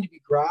 I don't mean to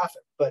be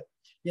graphic, but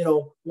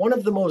one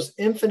of the most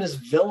infamous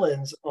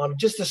villains on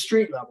just a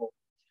street level.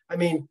 I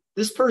mean,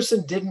 this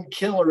person didn't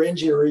kill or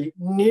injure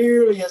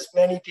nearly as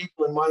many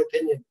people, in my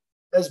opinion,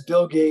 as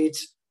Bill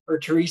Gates or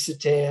Theresa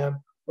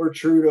Tam or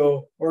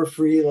Trudeau or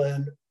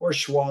Freeland or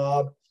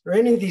Schwab or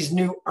any of these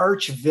new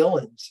arch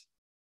villains.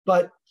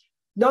 But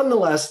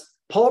nonetheless,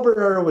 Paul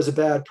Bernardo was a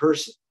bad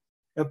person,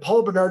 and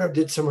Paul Bernardo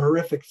did some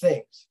horrific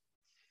things.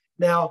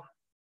 Now,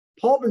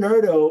 Paul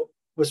Bernardo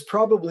was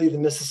probably the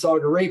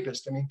Mississauga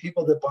rapist. I mean,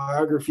 people did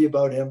biography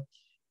about him,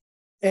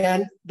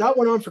 and that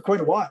went on for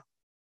quite a while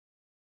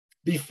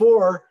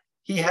before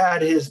he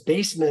had his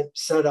basement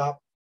set up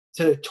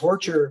to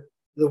torture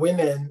the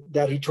women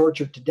that he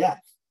tortured to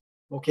death.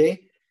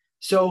 Okay,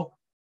 so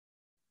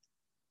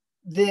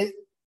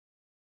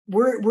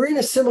we're in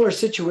a similar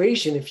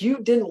situation. If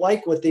you didn't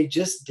like what they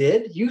just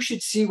did, you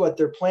should see what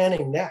they're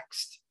planning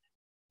next.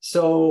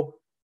 So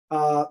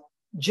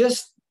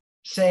just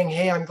saying,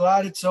 hey, I'm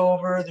glad it's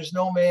over. There's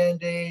no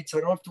mandates. I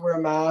don't have to wear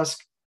a mask.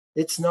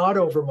 It's not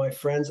over, my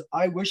friends.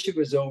 I wish it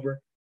was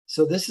over.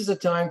 So this is a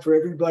time for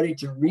everybody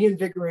to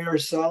reinvigorate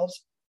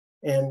ourselves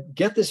and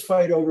get this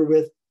fight over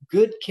with.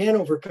 Good can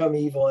overcome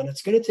evil. And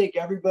it's going to take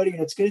everybody,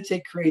 and it's going to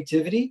take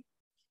creativity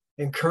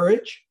and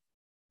courage.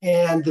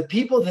 And the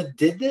people that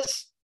did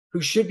this,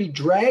 who should be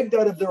dragged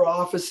out of their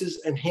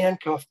offices and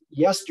handcuffed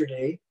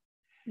yesterday,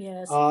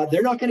 yes,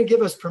 they're not going to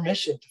give us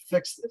permission to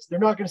fix this. They're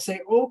not going to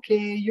say,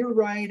 okay, you're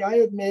right. I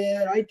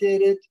admit I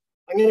did it.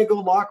 I'm going to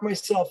go lock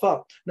myself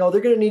up. No,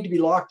 they're going to need to be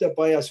locked up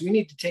by us. We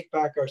need to take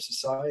back our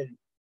society.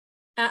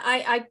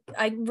 I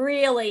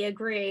really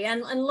agree.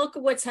 And look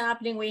at what's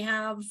happening. We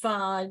have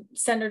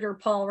Senator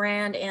Paul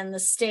Rand in the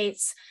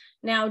States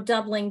now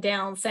doubling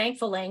down,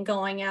 thankfully, and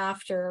going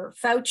after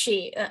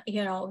Fauci,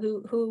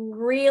 who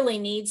really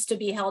needs to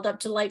be held up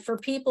to light. For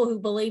people who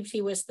believed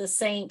he was the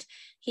saint,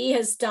 he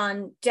has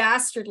done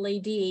dastardly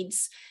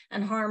deeds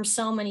and harmed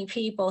so many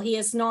people. He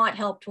has not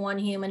helped one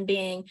human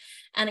being.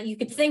 And you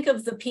could think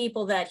of the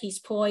people that he's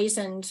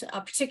poisoned,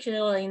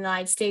 particularly in the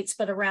United States,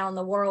 but around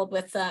the world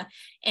with the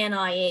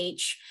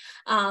NIH.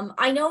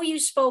 I know you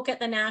spoke at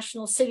the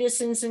National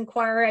Citizens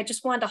Inquiry. I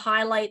just wanted to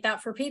highlight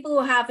that for people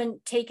who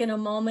haven't taken a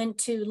moment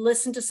to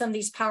listen to some of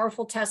these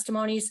powerful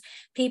testimonies,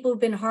 people who've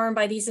been harmed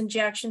by these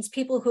injections,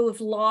 people who have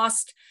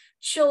lost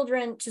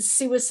children to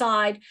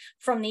suicide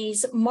from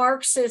these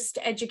Marxist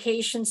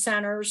education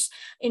centers,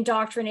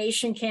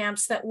 indoctrination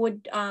camps that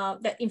would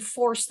that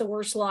enforce the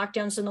worst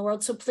lockdowns in the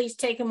world. So please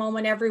take a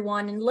moment,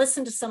 everyone, and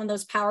listen to some of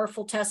those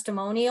powerful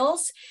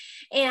testimonials.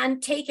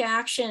 and take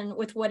action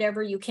with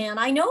whatever you can.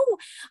 I know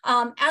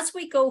as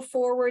we go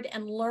forward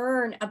and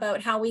learn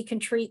about how we can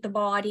treat the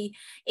body,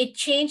 it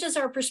changes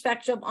our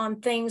perspective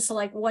on things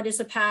like what is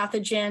a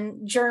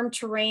pathogen, germ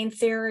terrain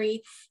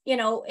theory,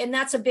 and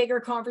that's a bigger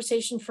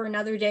conversation for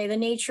another day, the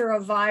nature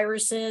of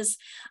viruses,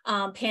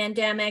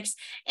 pandemics,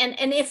 and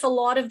if a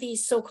lot of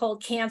these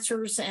so-called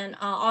cancers and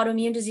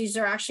autoimmune diseases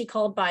are actually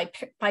called by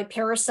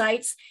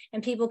parasites,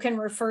 and people can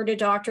refer to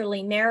Dr.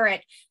 Lee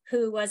Merritt,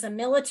 who was a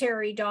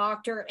military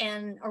doctor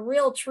and a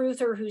real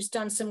truther who's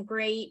done some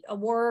great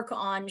work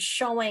on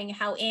showing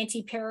how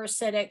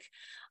anti-parasitic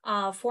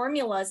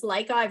formulas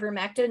like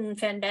ivermectin and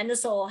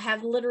fenbendazole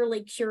have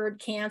literally cured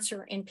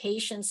cancer in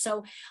patients.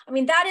 So, I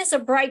mean, that is a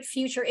bright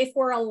future if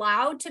we're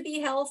allowed to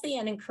be healthy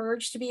and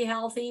encouraged to be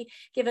healthy,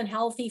 given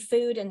healthy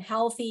food and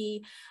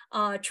healthy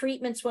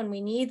treatments when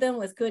we need them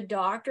with good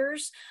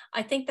doctors.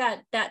 I think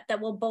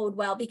that will bode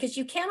well, because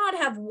you cannot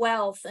have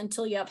wealth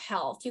until you have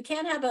health. You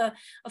can't have a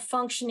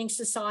functioning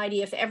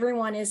society if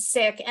everyone is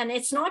sick. And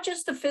it's not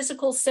just the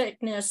physical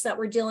sickness that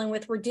we're dealing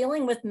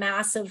with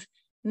massive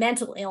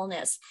mental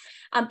illness.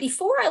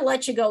 Before I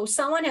let you go,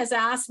 someone has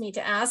asked me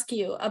to ask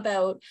you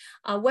about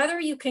whether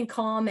you can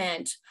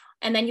comment,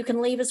 and then you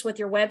can leave us with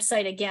your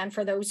website again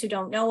for those who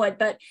don't know it,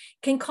 but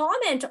can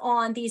comment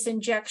on these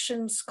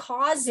injections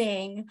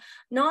causing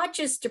not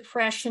just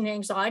depression,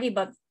 anxiety,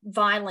 but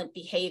violent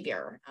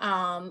behavior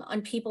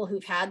on people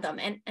who've had them,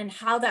 and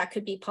how that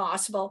could be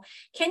possible.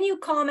 Can you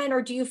comment,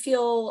 or do you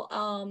feel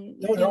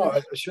No,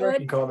 I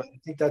can comment. I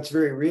think that's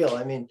very real.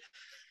 I mean,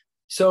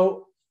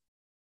 so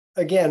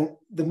again,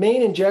 the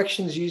main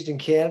injections used in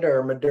Canada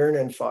are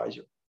Moderna and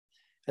Pfizer.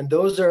 And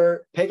those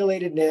are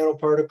pegylated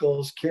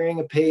nanoparticles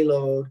carrying a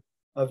payload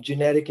of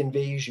genetic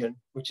invasion,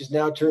 which has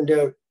now turned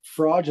out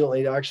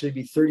fraudulently to actually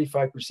be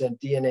 35%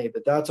 DNA.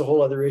 But that's a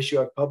whole other issue.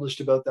 I've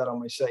published about that on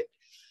my site.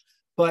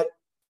 But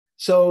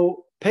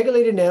so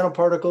pegylated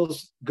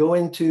nanoparticles go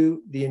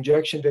into the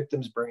injection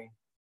victim's brain,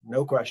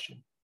 no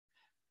question.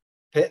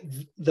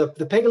 The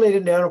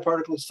pegylated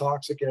nanoparticle is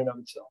toxic in and of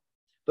itself.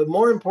 But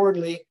more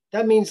importantly,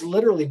 that means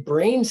literally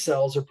brain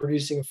cells are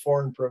producing a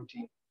foreign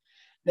protein.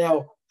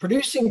 Now,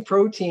 producing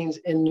proteins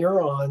in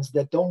neurons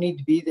that don't need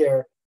to be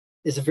there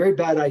is a very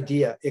bad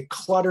idea. It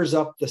clutters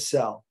up the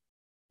cell.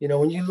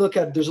 When you look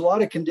at, there's a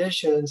lot of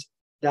conditions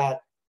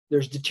that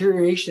there's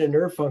deterioration in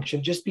nerve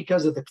function just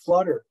because of the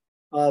clutter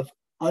of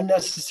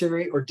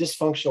unnecessary or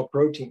dysfunctional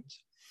proteins.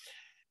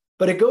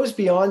 But it goes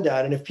beyond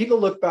that. And if people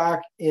look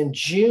back in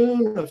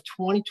June of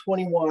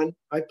 2021,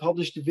 I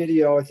published a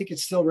video. I think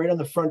it's still right on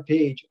the front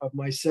page of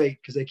my site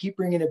because I keep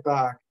bringing it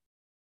back.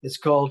 It's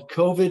called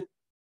COVID,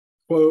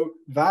 quote,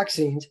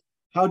 vaccines.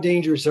 How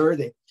dangerous are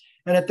they?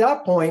 And at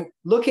that point,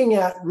 looking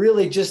at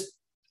really just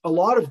a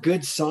lot of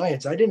good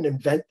science. I didn't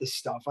invent this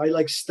stuff.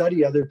 I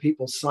study other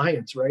people's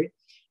science, right?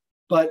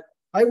 But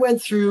I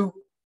went through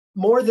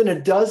more than a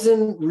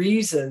dozen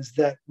reasons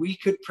that we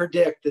could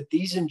predict that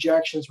these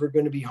injections were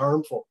going to be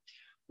harmful.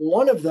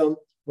 One of them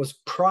was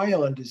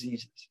prion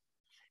diseases.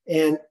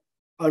 And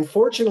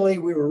unfortunately,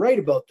 we were right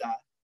about that.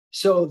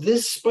 So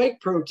this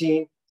spike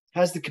protein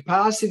has the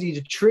capacity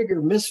to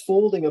trigger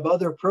misfolding of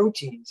other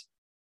proteins.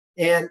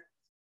 And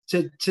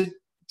to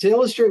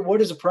illustrate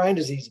what is a prion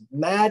disease,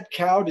 mad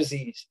cow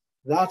disease,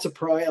 that's a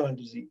prion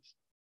disease,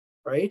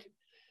 right?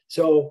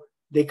 So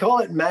they call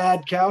it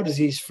mad cow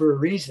disease for a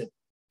reason.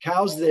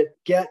 Cows that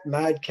get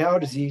mad cow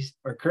disease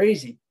are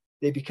crazy.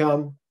 They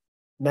become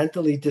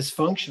mentally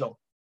dysfunctional.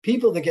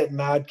 People that get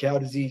mad cow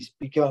disease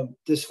become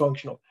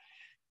dysfunctional.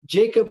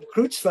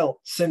 Jacob-Creutzfeldt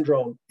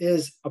syndrome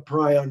is a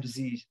prion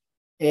disease.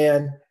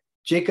 And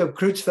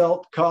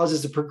Jacob-Creutzfeldt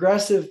causes a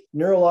progressive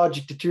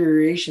neurologic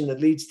deterioration that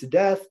leads to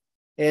death.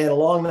 And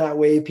along that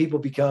way, people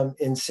become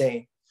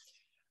insane.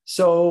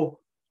 So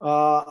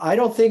I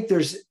don't think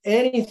there's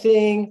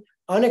anything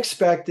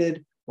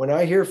unexpected when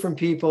I hear from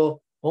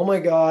people, oh my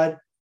God,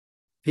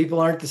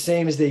 people aren't the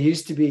same as they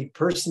used to be.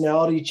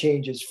 Personality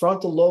changes,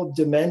 frontal lobe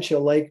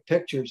dementia-like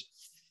pictures.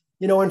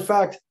 In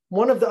fact,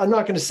 I'm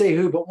not going to say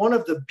who, but one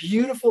of the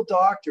beautiful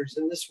doctors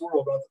in this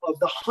world, of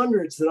the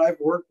hundreds that I've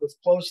worked with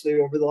closely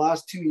over the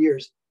last 2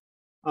 years,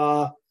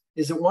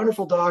 is a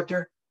wonderful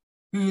doctor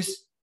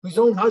whose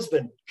own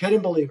husband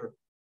couldn't believe her.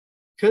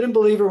 Couldn't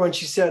believe her when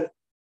she said,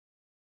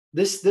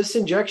 this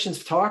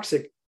injection's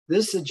toxic.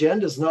 This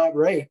agenda's not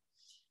right.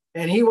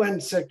 And he went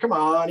and said, come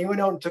on. He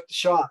went out and took the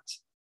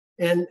shots.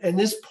 And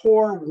this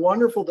poor,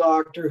 wonderful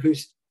doctor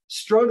who's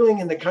struggling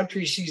in the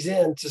country she's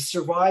in to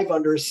survive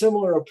under a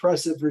similar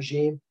oppressive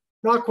regime,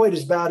 not quite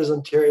as bad as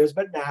Ontario's,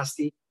 but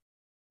nasty.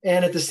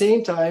 And at the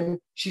same time,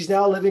 she's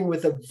now living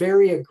with a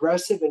very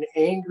aggressive and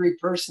angry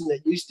person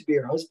that used to be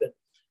her husband.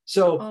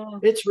 So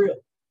it's real.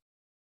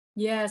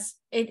 Yes,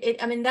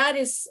 I mean, that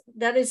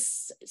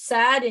is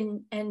sad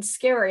and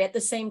scary at the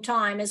same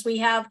time, as we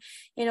have,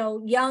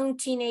 young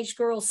teenage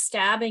girls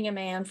stabbing a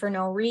man for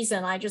no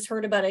reason. I just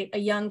heard about a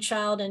young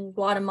child in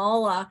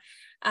Guatemala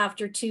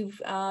after two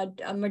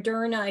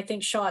Moderna, I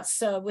think,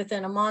 shots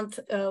within a month,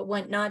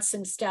 went nuts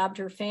and stabbed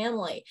her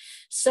family.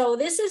 So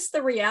this is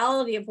the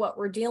reality of what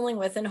we're dealing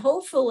with. And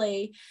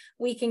hopefully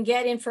we can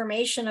get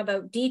information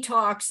about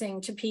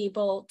detoxing to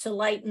people to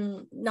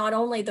lighten not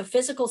only the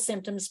physical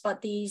symptoms,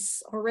 but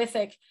these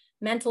horrific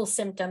mental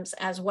symptoms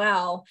as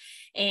well.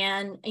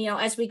 And, you know,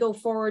 as we go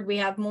forward, we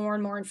have more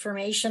and more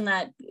information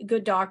that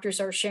good doctors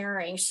are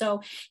sharing.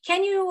 So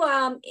can you,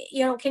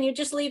 can you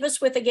just leave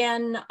us with,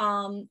 again,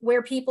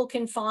 where people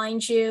can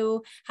find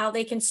you, how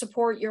they can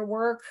support your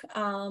work,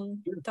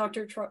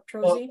 Dr. Trozzi?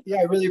 Well, yeah,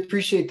 I really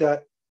appreciate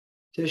that,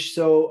 Tish.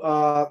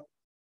 So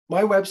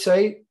my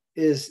website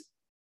is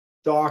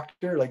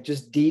Dr. like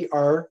just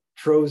Dr.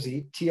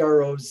 Trozzi,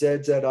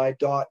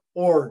 TROZZI.org.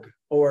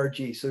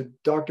 O-R-G. So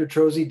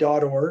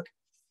drtrozzi.org.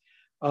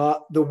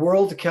 The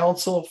World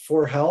Council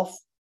for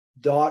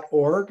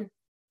Health.org.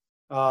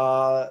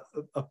 A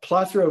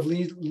plethora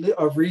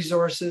of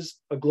resources,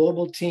 a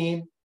global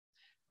team.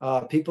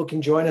 People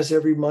can join us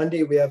every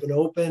Monday. We have an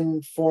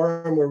open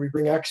forum where we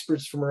bring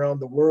experts from around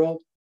the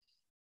world.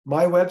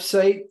 My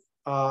website,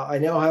 I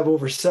now have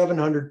over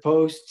 700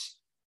 posts.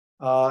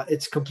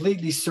 It's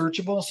completely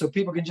searchable, so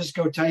people can just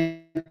go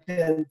type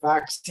in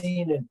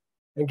vaccine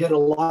and get a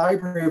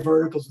library of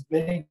articles with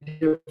many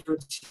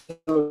different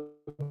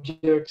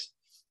subjects.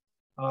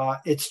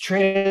 It's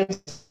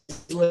translated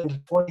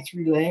to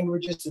 23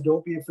 languages, so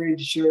don't be afraid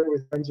to share it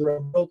with friends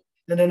around the world.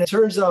 And then in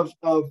terms of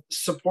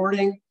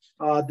supporting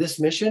this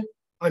mission,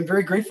 I'm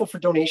very grateful for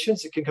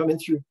donations that can come in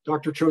through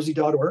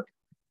drtrozzi.org.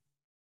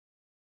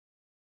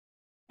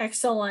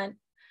 Excellent.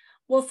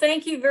 Well,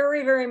 thank you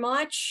very, very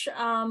much,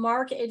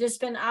 Mark. It has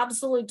been an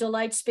absolute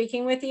delight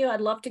speaking with you. I'd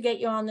love to get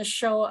you on the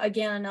show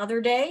again another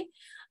day.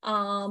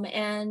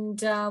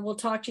 And we'll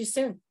talk to you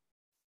soon.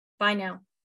 Bye now.